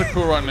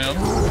critical right now.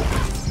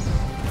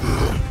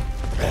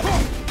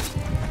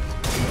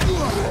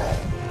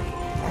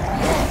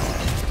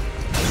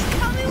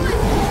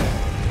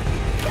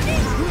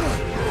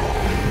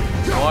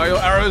 Fire your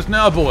arrows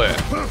now, boy.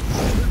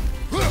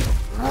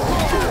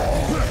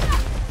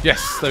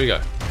 Yes, there we go.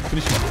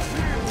 Finish him.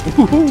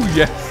 Ooh,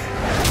 yes.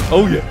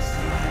 Oh, yes.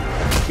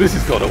 This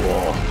is God of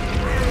War.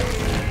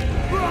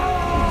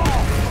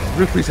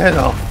 Rip his head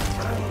off.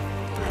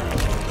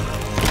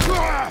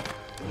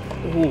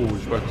 Oh,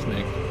 he's broke his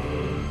neck.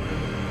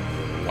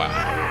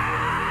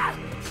 Wow.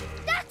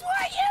 That's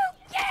where you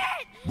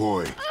get!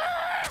 Boy.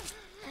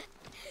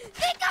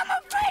 Think I'm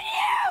afraid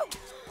of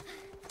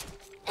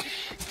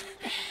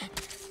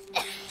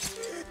you!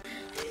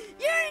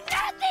 You're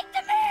nothing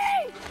to me!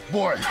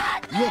 Boy,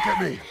 Nothing! look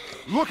at me.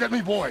 Look at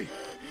me, boy.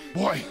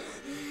 Boy,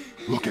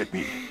 look at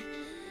me.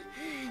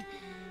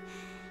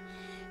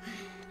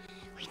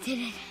 We did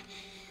it.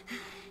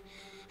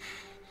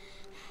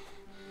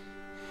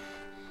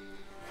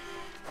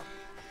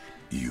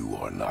 You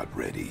are not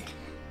ready.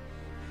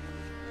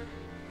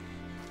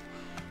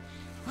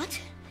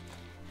 What?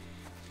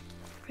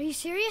 Are you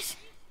serious?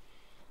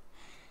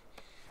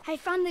 I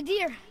found the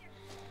deer.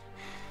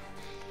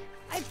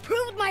 I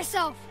proved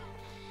myself.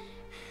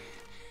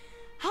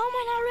 How am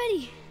I not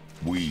ready?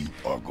 We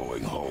are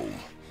going home.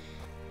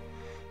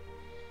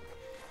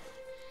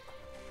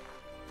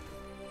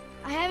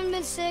 I haven't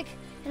been sick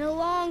in a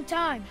long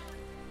time.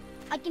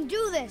 I can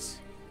do this.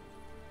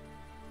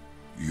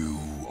 You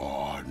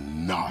are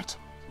not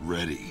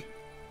ready.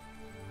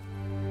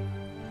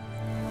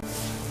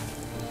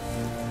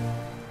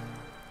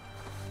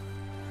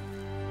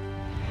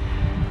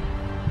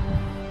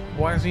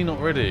 Why is he not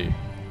ready?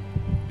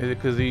 Is it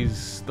because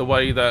he's the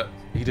way that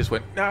he just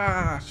went,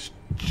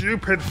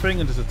 stupid thing,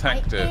 and just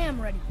attacked it? I am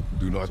ready.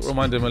 Do not Sort of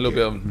remind him a little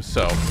bit of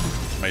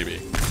himself,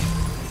 maybe.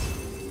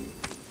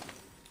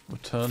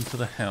 Return to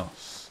the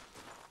house.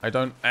 I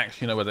don't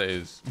actually know where that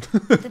is.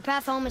 The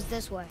path home is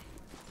this way.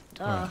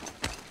 Duh.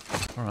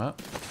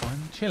 Alright, fine,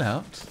 chill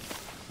out.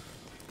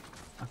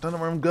 I don't know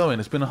where I'm going,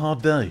 it's been a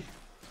hard day.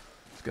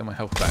 Let's get my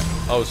health back.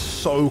 I was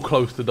so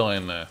close to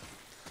dying there.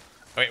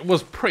 I mean, it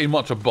was pretty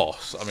much a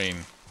boss. I mean,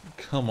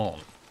 come on.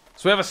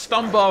 So we have a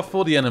stun bar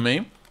for the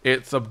enemy.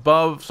 It's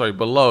below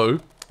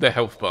their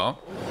health bar.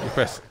 You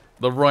press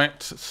the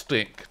right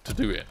stick to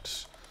do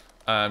it.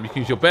 You can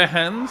use your bare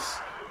hands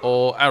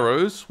or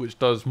arrows, which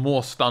does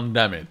more stun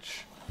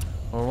damage.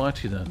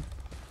 Alrighty then.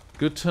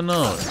 Good to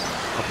know.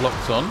 I've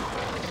locked on.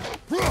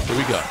 Here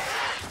we go.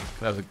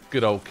 That was a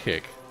good old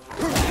kick.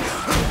 Do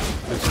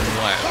some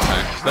light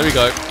attacks. There we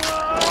go.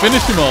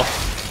 Finish him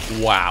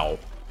off. Wow.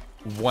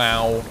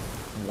 Wow.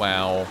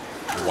 Wow.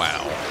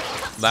 Wow.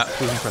 That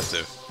was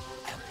impressive.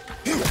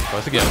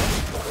 Twice again.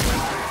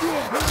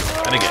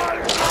 And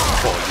again.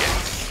 Oh,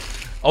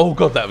 yes. Oh,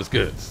 God, that was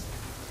good.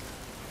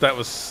 That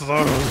was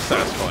so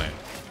satisfying.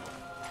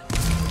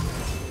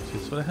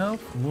 Cheers for the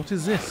health. What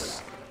is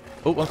this?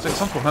 Oh, 1 second.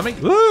 Something behind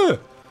me. Ah!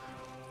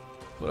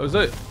 What was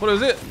it? What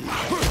was it?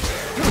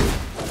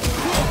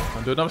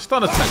 I'm doing another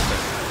stun attack then.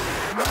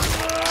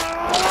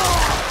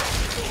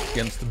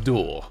 Against the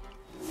door.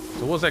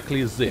 So what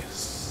exactly is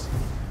this?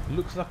 It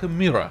looks like a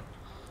mirror.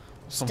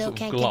 Some Still sort of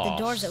can't glass. get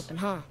the doors open,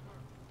 huh?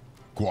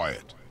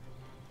 Quiet.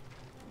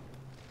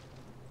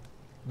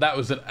 That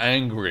was an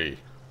angry,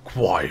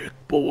 quiet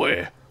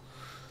boy.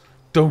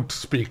 Don't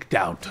speak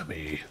down to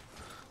me.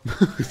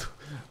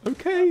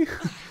 Okay.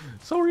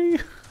 Sorry.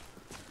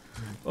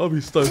 I'll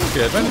be so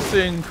scared. Imagine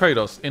seeing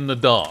Kratos in the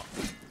dark.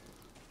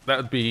 That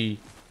would be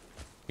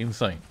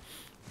insane.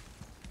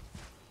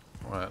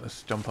 Alright,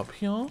 let's jump up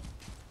here.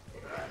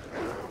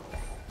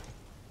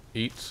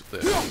 Eat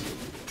this.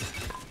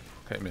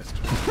 Okay, missed.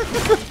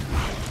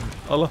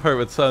 I love how it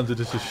returns to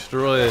just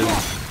destroys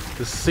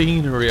the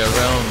scenery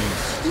around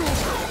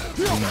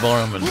the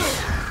environment.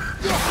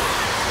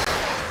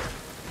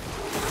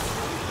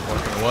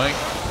 Walking away.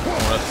 I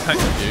want to attack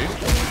you.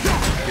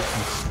 Get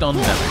some stun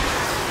damage.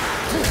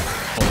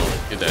 Oh,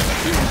 you're dead.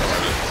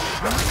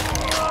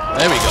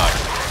 There we go.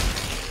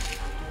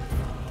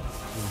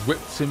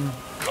 Whipped him.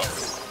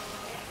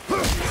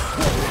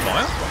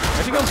 Fire?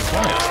 How'd he go on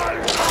fire?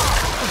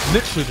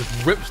 Literally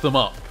just rips them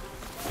up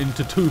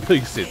into 2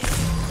 pieces.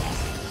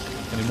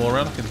 Any more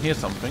around? I can hear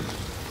something.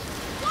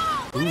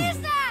 What is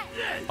that?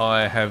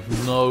 I have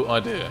no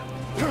idea.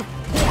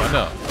 Find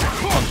out.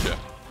 Punch it.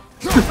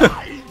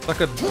 It's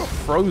like a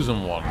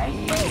frozen one.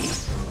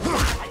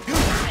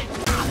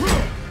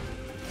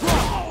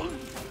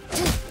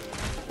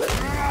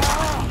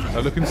 Now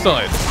look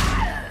inside.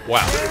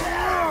 Wow.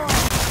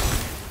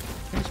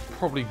 He's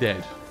probably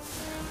dead.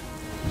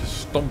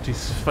 Just stomped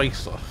his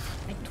face off.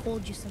 I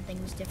told you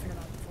something was different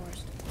about the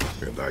forest.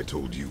 And I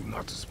told you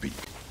not to speak.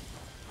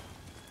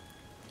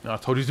 I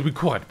told you to be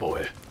quiet,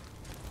 boy.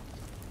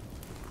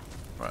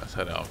 Right, let's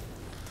head out.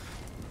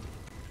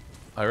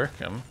 I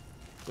reckon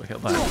we'll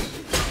hit that.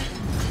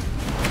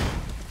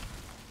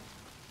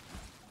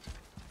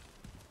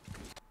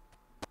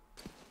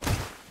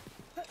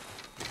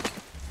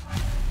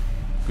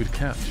 Good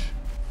catch.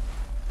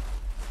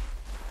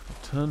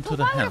 Turn to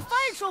the Why would a house.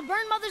 fire troll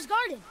burn Mother's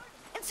garden?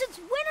 And since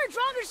when are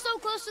Draugrs so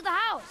close to the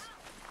house?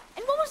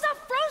 And what was that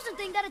frozen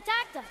thing that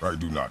attacked us? I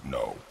do not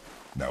know.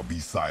 Now be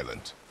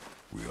silent.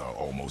 We are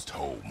almost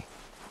home.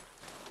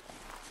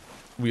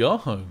 We are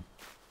home.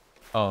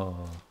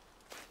 Oh.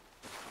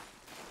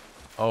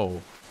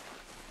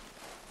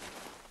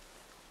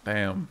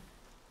 Damn.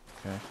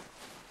 Okay.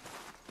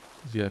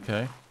 Is he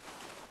okay?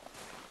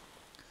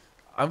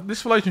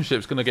 This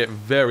relationship's going to get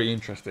very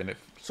interesting. It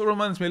sort of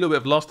reminds me a little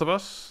bit of Last of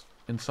Us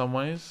in some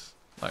ways.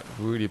 Like,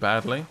 really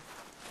badly.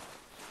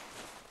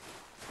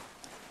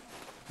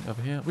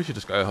 Over here? We should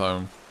just go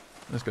home.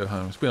 Let's go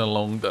home. It's been a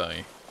long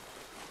day.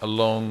 A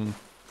long,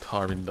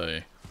 tiring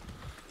day.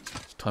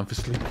 It's time for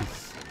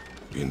sleepies.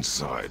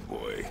 Inside,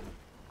 boy.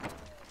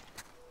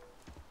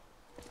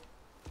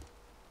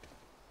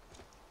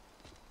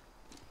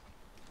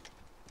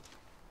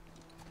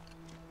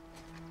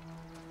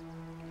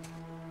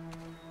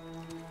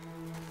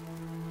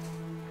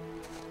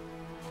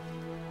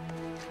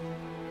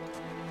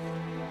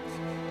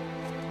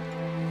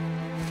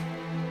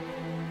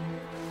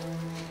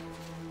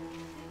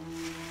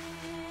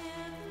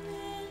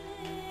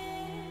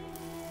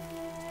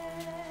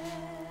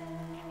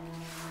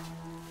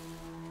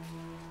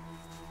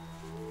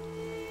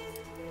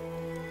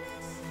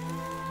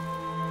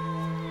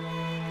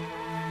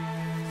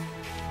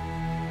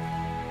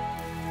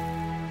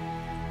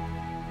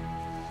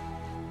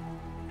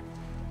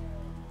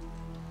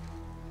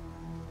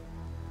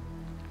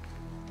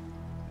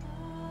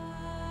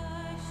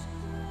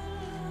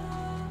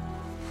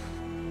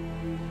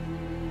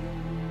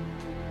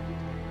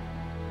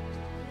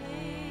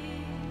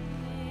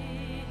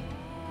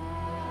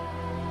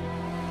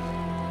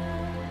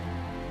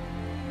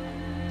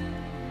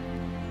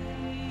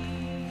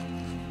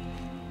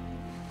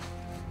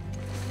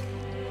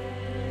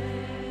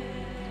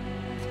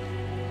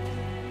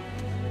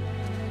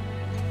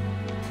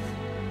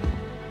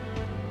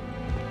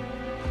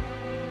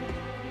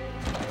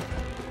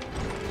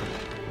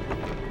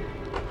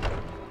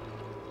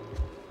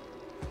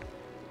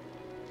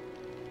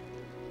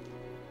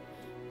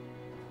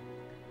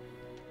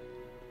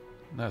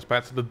 Now it's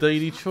back to the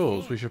daily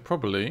chores. We should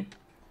probably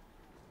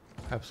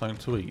have something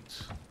to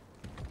eat.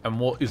 And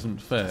what isn't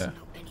fair?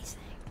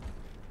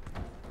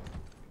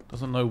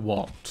 Doesn't know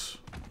what.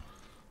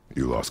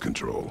 You lost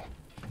control.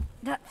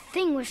 That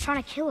thing was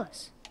trying to kill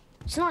us.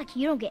 It's not like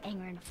you don't get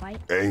angry in a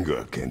fight.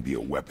 Anger can be a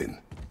weapon.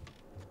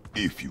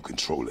 If you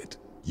control it,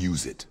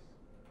 use it.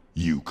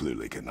 You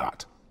clearly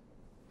cannot.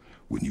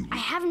 When you... I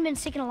haven't been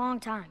sick in a long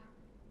time.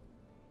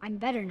 I'm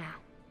better now.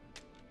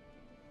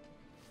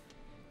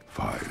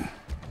 Fine.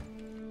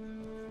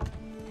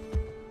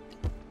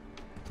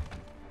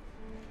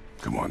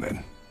 Come on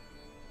then.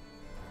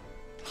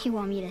 You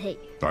want me to hit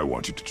you? I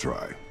want you to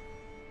try.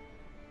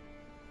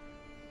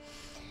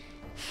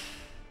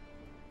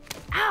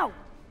 Ow!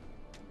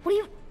 What are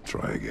you...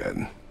 Try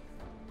again.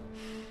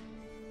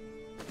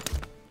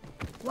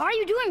 Why are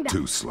you doing that?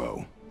 Too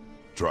slow.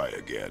 Try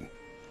again.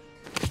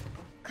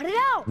 Cut it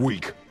out!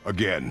 Weak.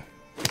 Again.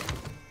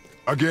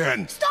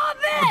 Again. Stop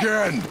it!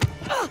 Again!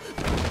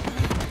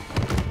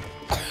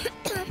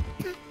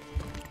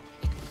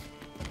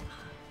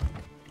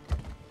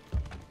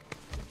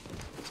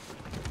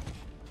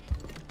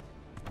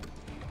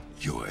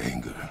 Your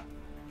anger.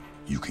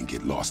 You can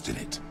get lost in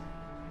it.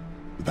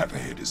 The path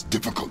ahead is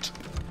difficult.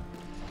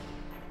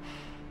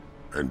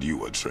 And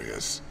you,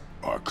 Atreus,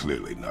 are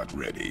clearly not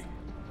ready.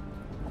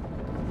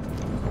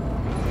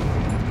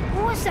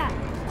 What was that?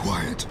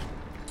 Quiet.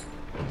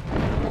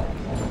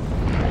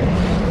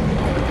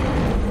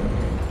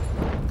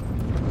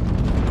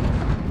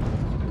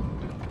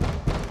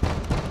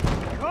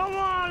 Come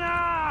on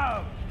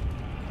out!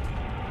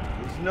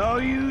 There's no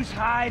use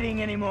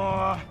hiding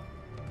anymore.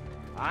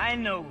 I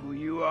know who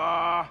you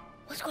are.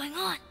 What's going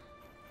on?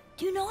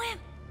 Do you know him?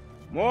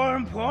 More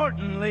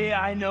importantly,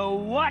 I know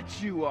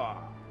what you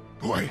are.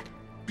 Boy,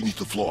 beneath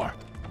the floor.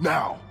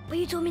 Now! But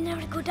you told me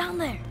never to go down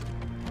there.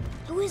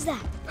 Who is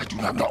that? I do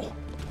not know.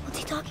 What's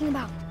he talking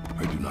about?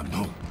 I do not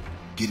know.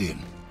 Get in.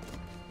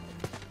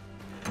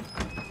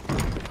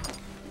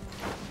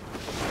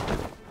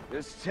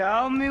 Just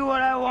tell me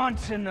what I want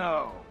to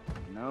know.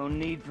 No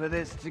need for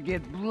this to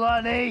get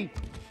bloody.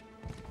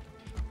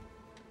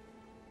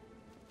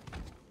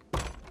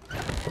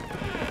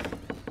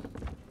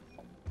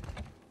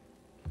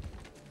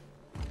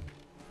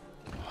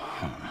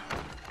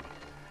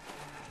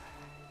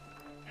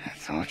 I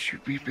thought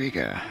you'd be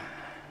bigger.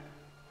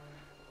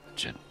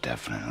 But you're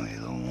definitely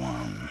the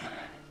one.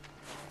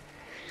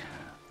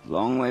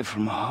 Long way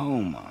from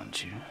home,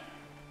 aren't you?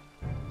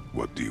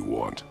 What do you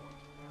want?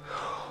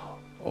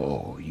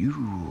 Oh,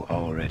 you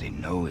already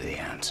know the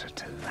answer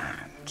to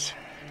that.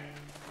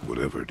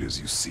 Whatever it is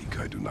you seek,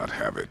 I do not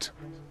have it.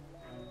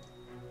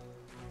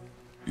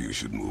 You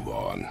should move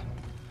on.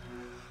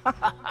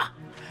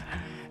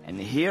 And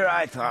here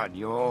I thought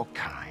your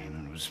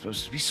kind was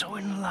supposed to be so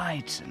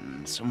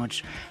enlightened, so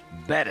much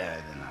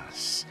better than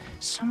us,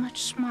 so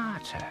much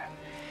smarter.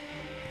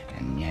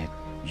 And yet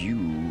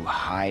you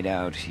hide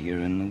out here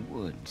in the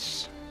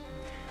woods,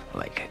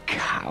 like a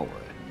coward.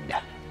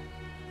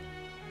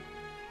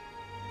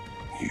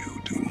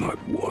 You do not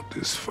want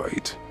this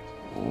fight.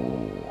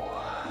 Oh,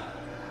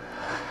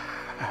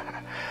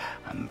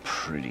 I'm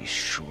pretty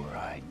sure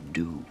I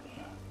do.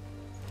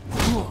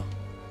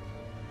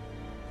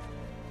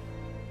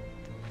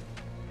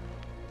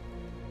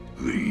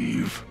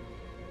 Leave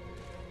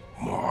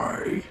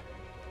my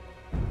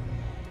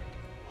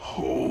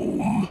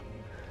home.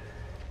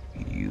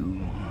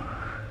 You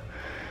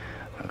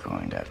are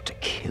going to have to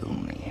kill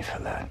me for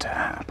that to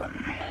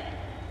happen.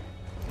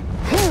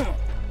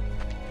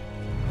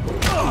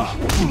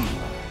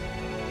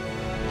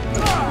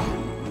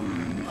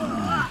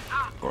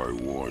 I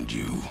warned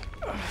you.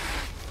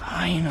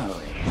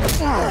 Finally.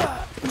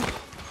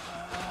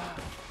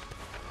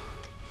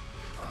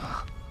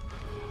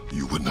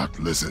 You would not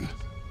listen.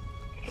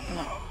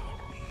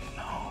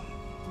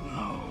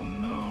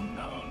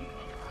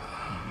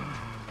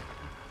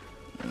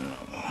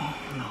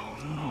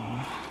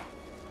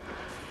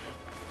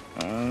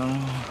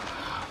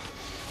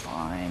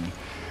 Fine.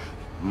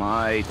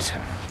 My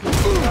turn.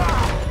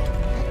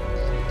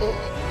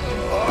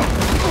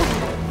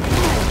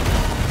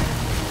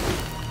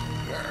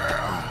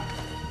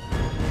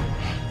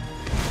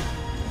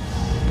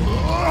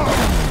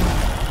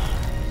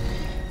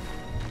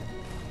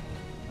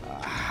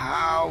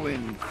 How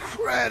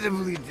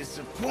incredibly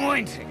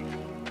disappointing.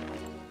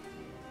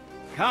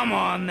 Come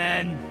on,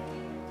 then.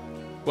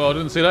 Well, I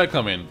didn't see that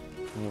coming.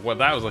 Well,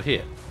 that was a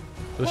hit.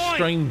 The Point.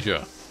 Stranger.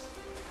 Can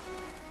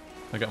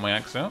I get my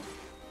axe out?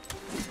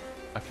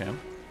 I can.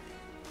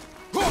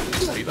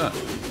 Eat that.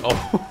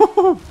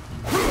 Oh.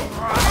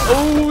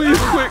 Oh, he's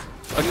quick.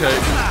 Okay.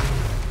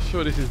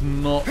 Sure, this is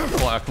not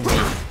what I can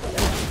win.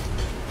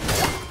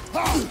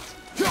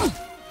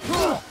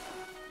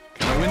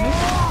 Can I win this?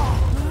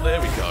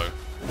 There we go.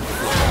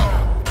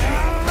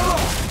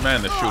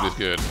 Man, the shield is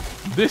good.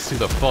 This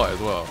is a fight as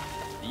well.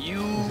 You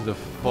This is a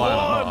fight and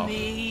a half.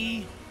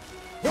 me.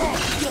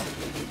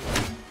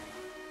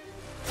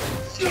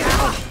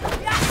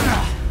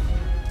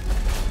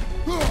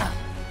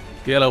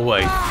 Get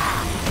away.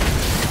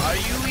 Are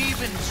you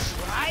even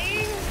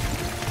trying?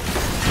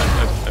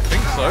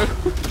 so.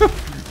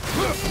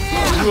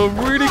 You are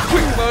really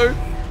quick though.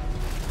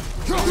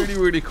 Really,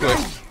 really quick.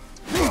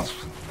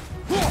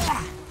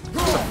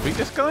 Beat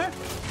this guy?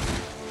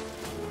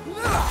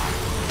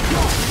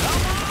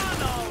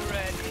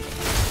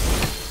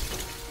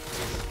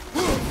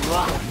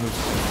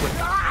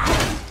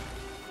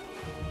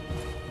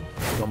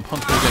 One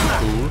punch again,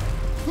 cool.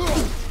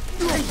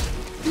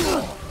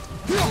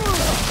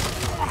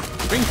 I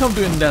think I'm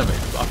doing damage,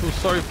 but I feel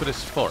sorry for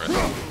this forest.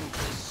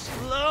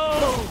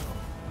 Slow.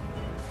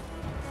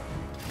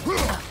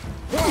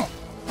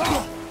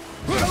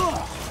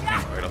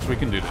 Alright, else we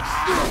can do this.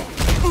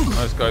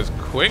 This guy's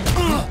quick.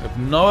 I have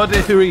no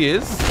idea who he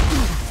is.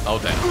 Oh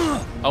damn.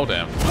 Oh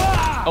damn.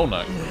 Oh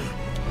no.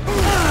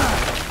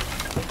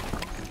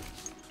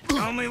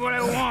 Tell me what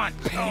I want.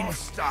 Pain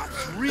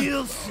stops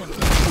real simple.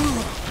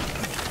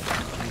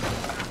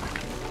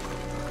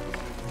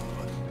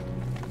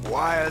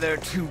 Why are there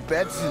two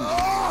beds in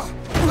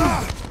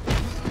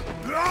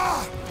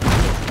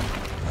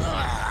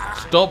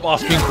Stop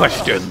asking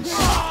questions.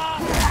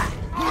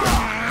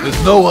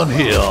 There's no one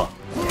here.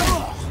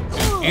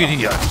 You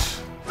idiot.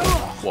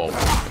 Whoa.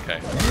 Okay.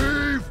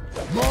 Leave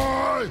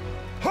my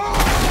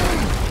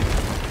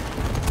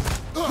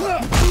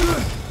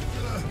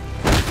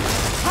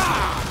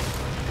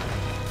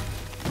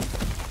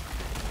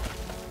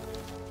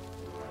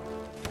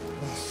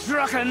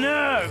Struck a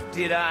nerve,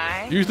 did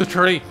I? Use the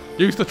tree.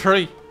 Use the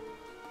tree.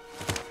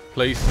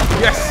 Please.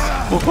 Yes.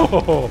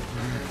 Oh,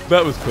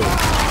 that was cool.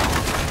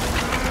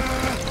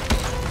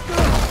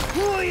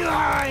 Who are you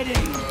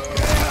hiding?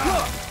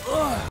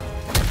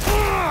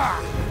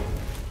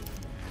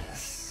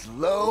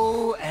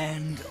 slow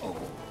and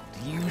old?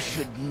 You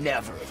should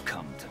never have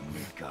come to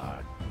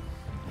Midgard.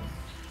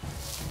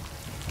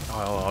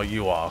 Oh,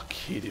 you are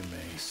kidding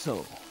me.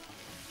 So,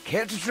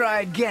 care to try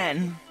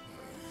again?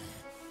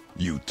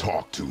 You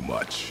talk too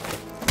much.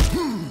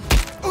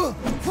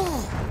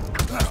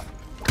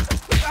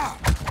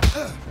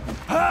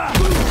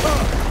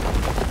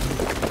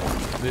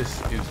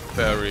 This is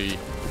very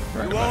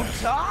You won't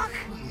talk?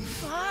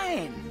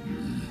 Fine.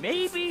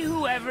 Maybe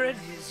whoever it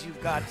is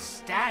you've got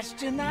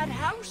stashed in that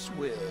house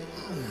will.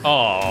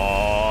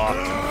 Aww.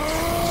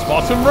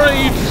 Spartan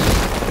Rage!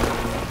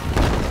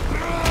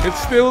 It's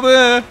still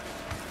there!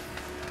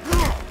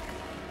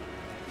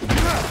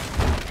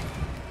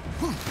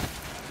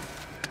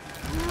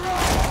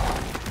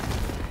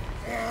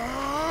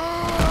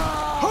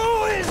 Who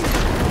is it?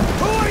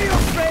 Who are you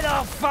afraid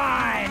I'll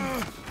find?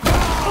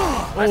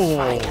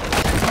 Oh.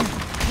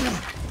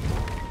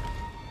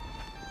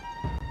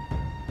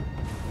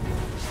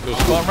 Still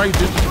Spartan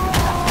Rages.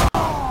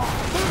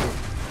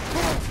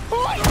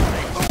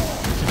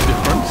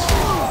 Difference.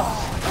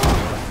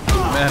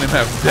 Man, the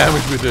amount of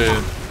damage we're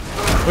doing.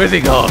 Where's he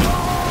gone?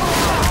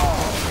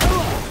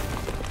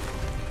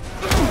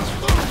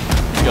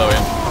 Go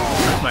in.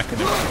 Smacking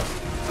him.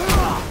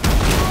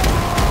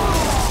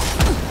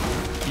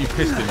 You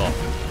pissed him off.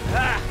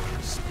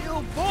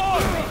 Still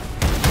bore me.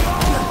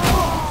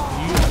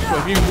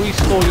 If you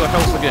restore your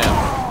health again,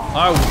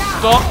 I will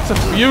start to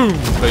fume,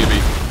 baby.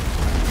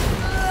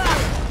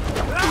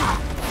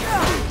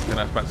 And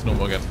that's back to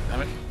normal again.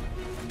 Damn it.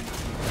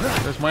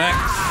 There's my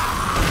axe.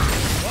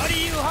 What are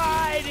you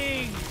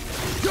hiding?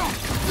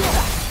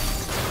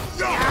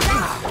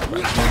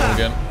 Back to normal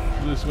again.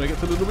 This way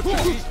gets a little bit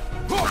tricky.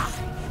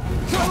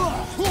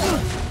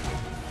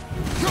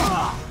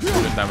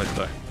 Good damage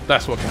though.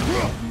 That's what counts.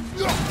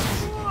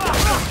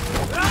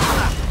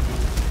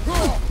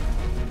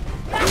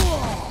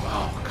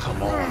 Oh,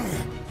 come on.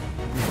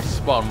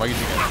 Spartan Rage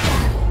again.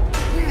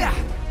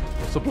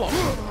 What's a block?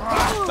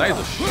 That is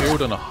a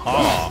shield and a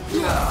half.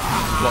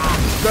 Block.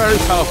 Very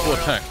powerful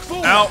attacks.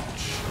 Ouch!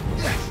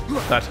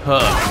 That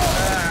hurt.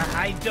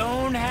 I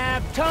don't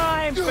have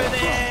time for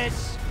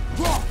this.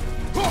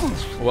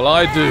 Well,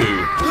 I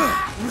do.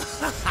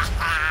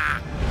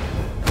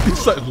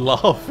 He's like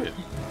laughing.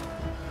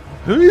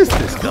 Who is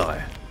this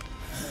guy?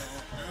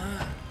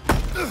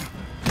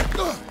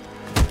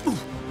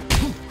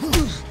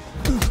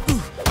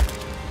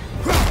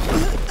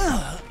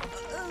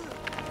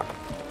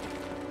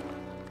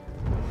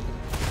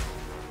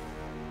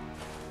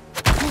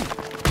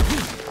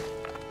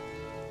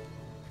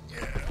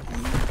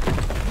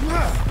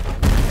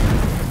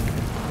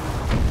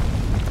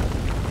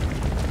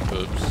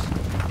 Oops.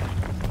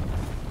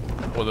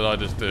 What did I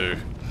just do?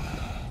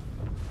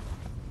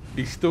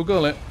 He's still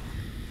got it.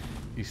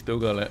 He's still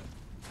got it.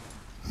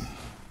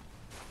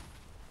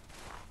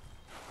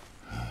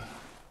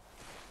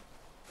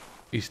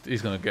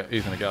 He's gonna get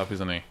up,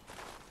 isn't he?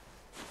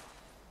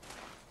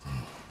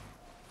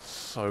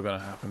 So gonna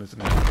happen,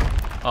 isn't it?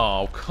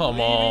 Oh, come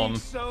on.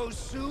 Leaving so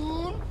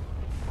soon?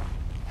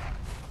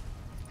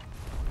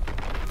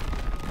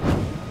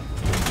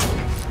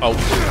 Oh.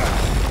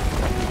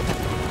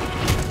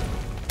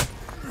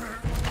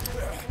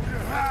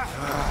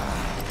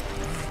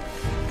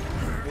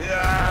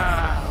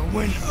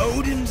 When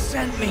Odin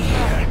sent me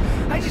here,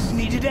 I just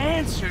needed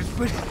answers,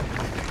 but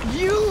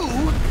you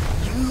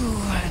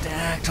had to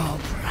act all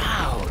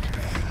proud.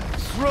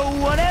 throw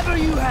whatever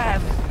you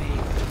have at me.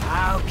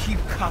 I'll keep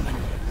coming.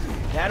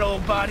 That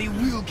old body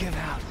will give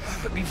out.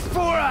 But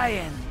before I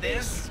end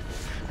this,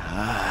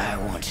 I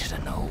want you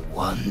to know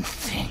one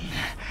thing.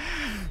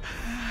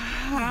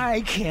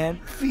 I can't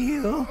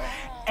feel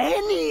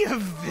any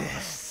of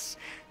this.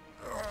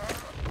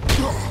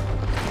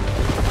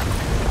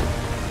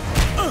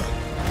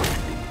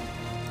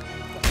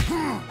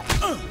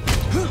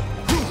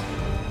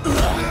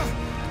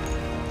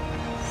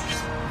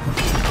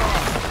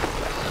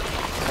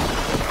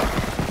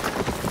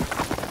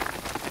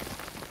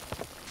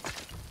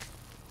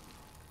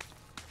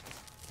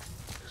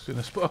 In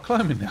a spot of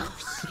climbing now.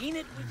 Seen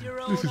it with your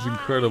own This is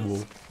incredible.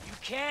 eyes. You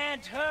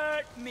can't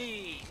hurt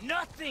me.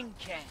 Nothing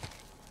can.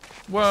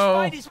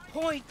 Well, This fight is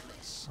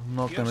pointless. I'm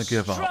not Your gonna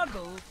give up.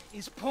 struggle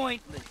is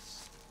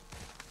pointless.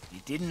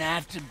 It didn't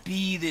have to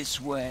be this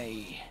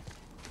way.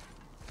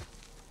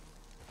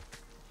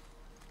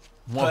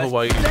 what a But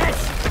way.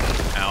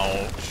 that's-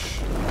 Ouch.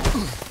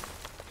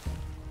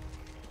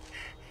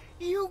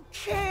 You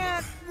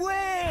can't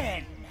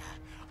win.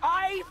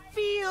 I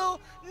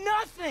feel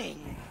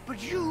nothing.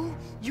 But you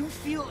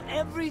feel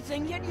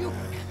everything, yet you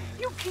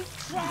keep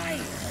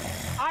trying.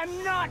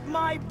 I'm not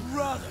my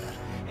brother.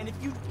 And if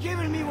you'd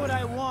given me what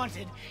I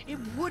wanted, it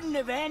wouldn't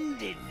have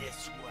ended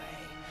this way.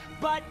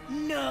 But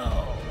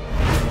no.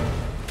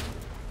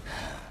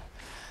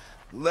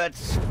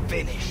 Let's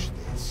finish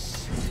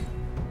this.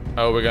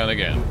 Oh, we're going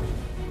again.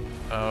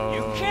 Oh.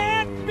 You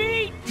can't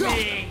beat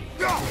me.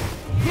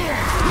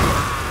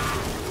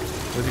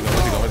 Where's he gone?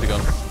 Where's he gone? Where's he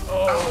gone?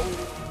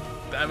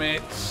 Oh, damn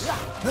it. Such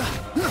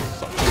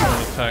a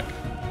strong attack.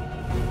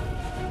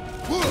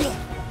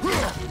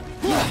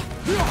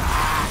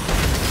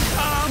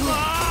 Come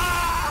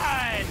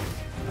on!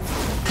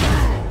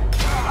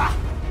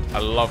 I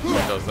love when he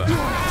does that.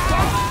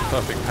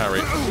 Perfect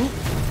parry.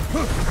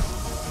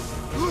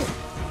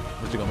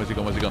 Where's he gone? Where's he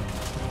gone? Where's he gone?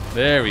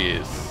 There he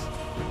is.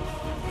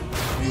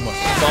 You must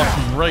start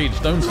some rage,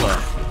 don't I?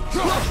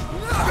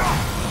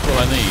 That's what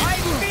I need. I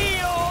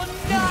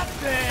feel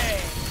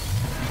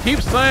nothing!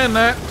 Keep saying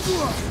that.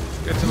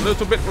 It's a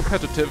little bit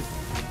repetitive.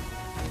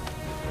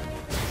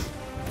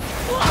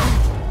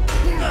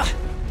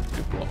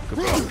 Good block, good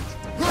block.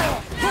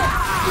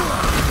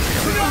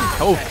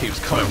 Cold keeps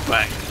coming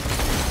back.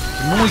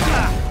 It's annoying.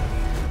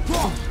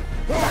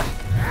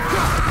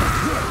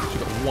 She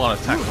got one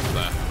attack off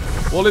there.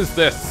 What is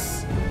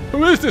this?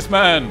 Who is this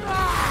man? I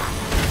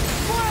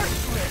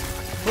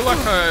feel like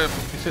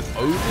he said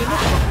Odin or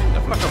something. I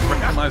feel like I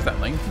recognise that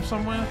name from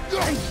somewhere.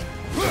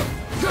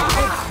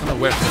 I don't know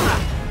where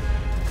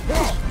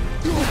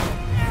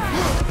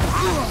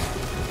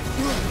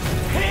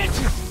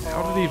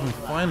How did he even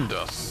find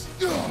us?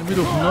 In the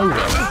middle of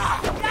nowhere.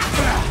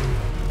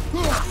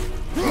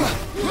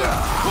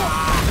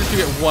 Just to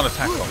get one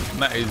attack off,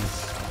 and that is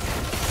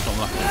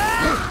unlucky.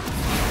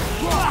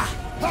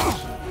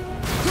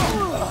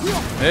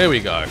 There we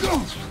go.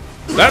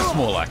 That's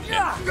more like it.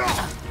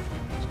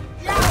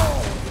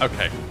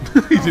 Okay.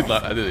 He did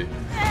like that, did he?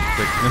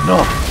 Like, no.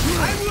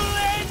 I will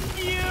end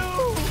you!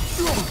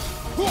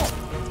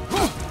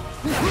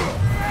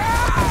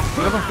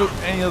 I haven't got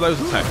any of those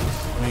attacks.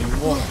 I mean,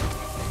 what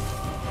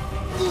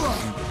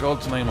in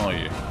God's name are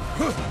you?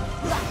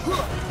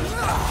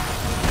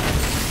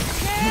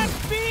 Can't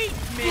beat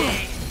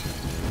me!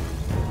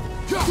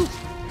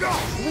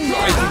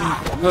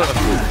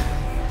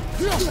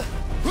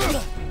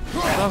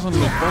 Doesn't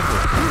look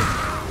bothered.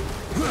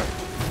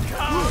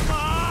 Come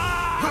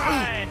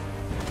on!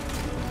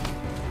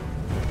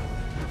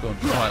 Go and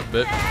try it a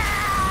bit.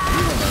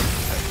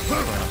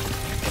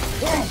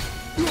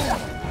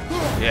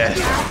 Yes.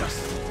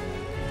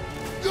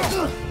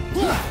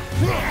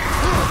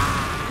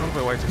 Got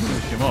a way to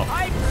finish him off.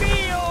 I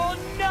feel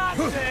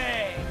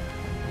nothing!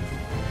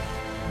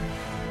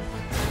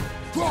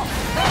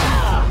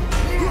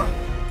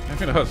 I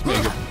think it hurts me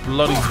your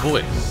bloody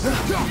voice.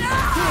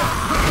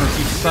 I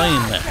keep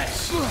saying that.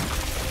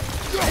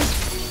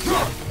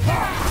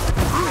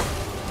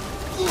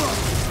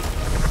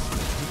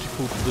 What you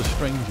call the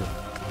stranger?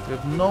 We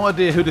have no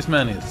idea who this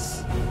man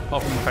is,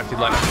 apart from the fact he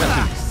likes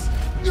tattoos.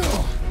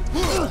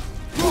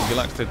 He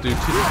likes to do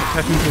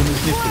tattoos on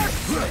his nipples.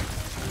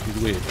 He's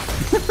weird.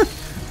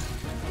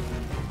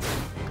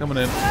 Coming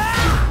in.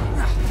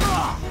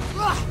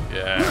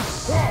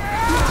 Yes.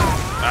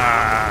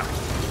 Ah.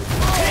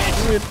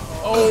 Weird.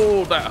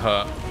 Oh, that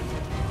hurt.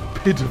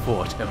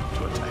 Pitiful attempt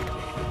to attack me.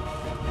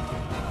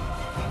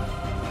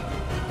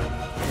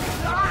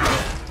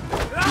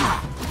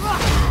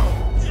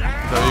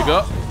 There you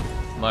go.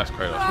 Nice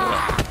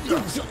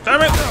Kratos.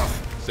 Damn it!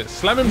 So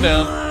slam him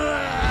down.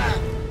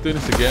 Doing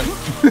this again.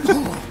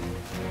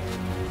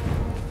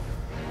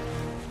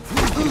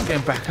 He's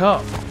getting back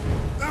up.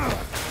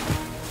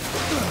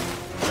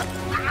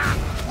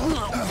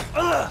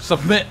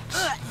 Submit.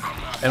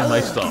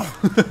 MMA style.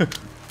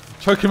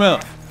 Choke him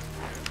out.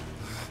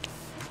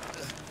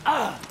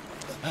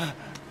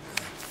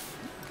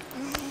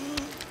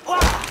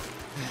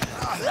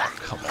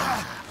 Come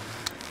on.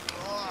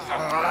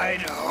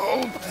 I'd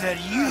hope that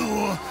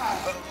you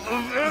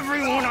of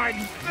everyone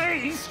I'd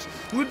faced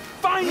would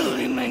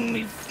finally make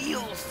me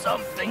feel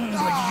something,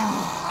 but you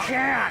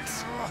can't.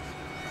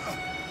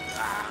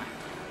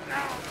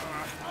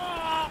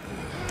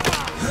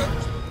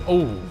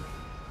 Oh.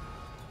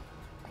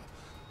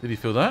 Did he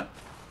feel that?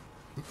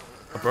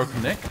 A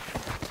broken neck?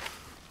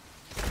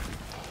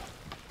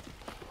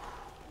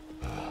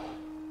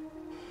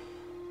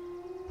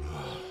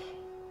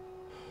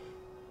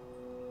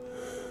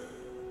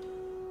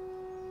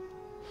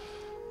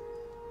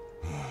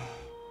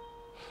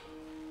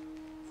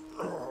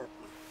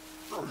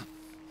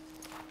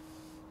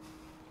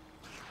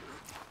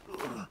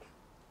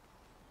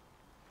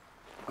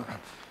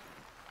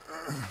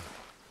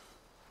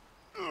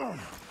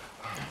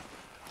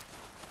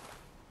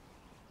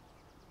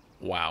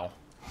 Wow.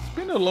 It's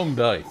been a long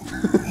day.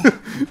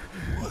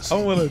 I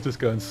want to just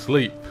go and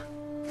sleep.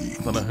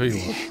 I don't know who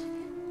he was.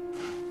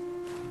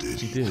 Did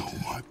He he did. know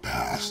my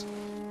past?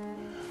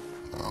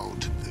 How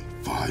did they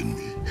find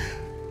me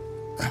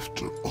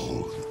after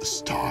all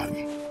this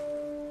time?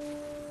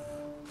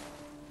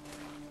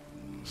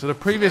 So the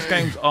previous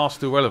games are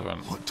still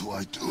relevant. What do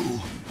I do?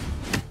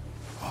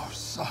 Our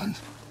son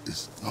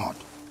is not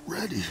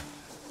ready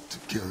to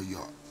carry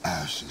your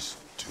ashes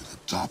to the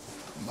top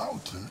of the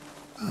mountain.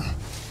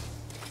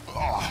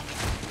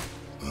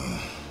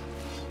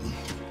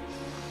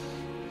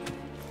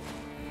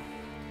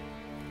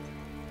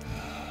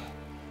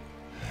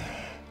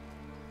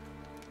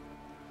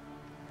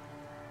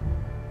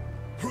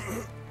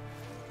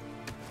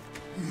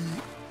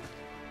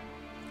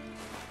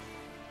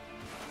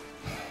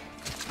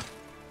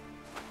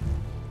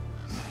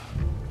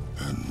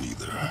 And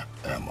neither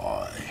am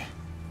I.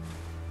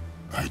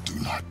 I do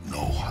not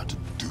know how to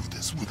do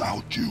this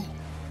without you.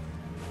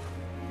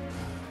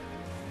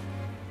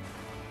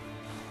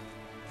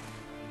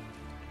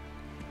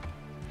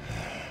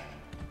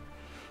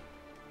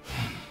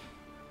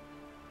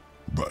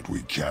 But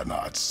we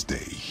cannot stay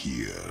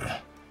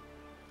here.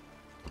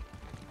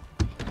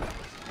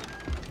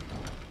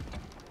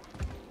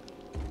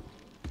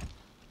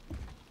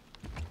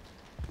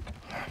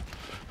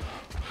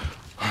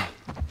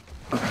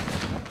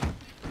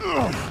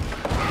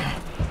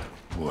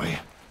 Boy.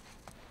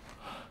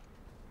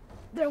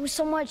 There was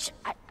so much.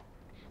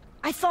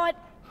 I thought.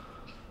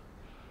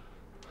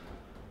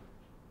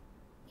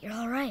 You're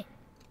all right.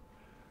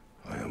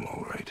 I am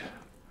all right.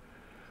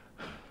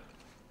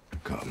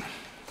 Come.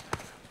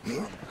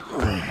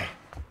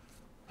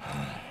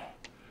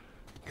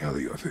 Gather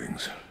your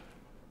things.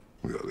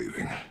 We are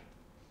leaving.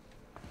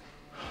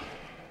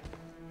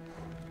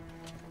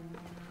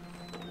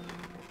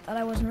 Thought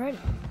I wasn't ready.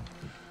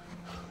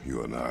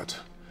 You are not.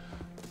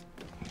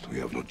 We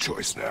have no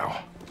choice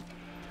now.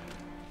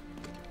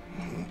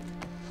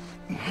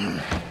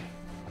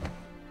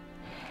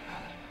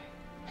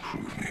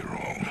 Prove me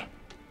wrong.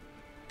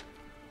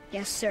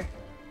 Yes, sir.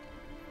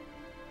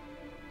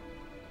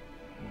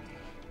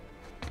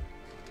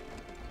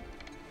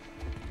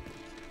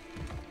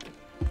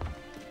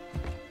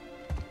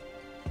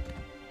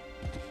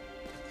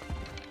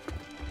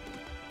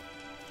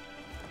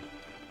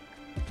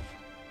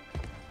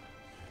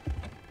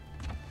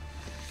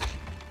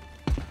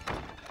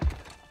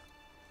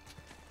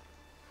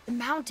 The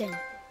mountain.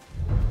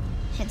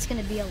 It's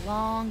gonna be a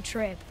long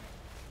trip.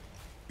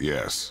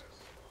 Yes,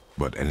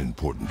 but an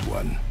important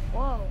one.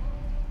 Whoa.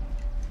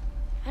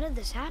 How did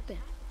this happen?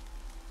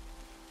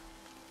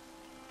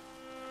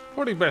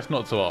 Probably best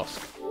not to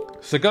ask.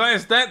 So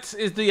guys, that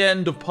is the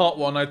end of part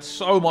 1. I had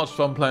so much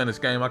fun playing this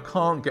game. I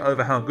can't get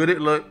over how good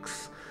it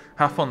looks,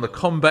 how fun the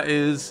combat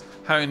is,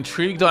 how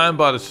intrigued I am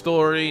by the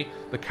story,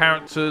 the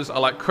characters. I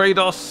like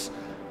Kratos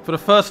for the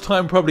first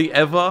time probably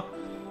ever.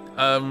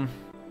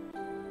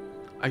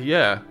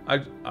 Yeah,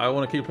 I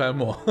want to keep playing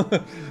more.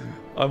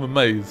 I'm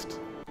amazed.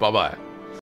 Bye-bye.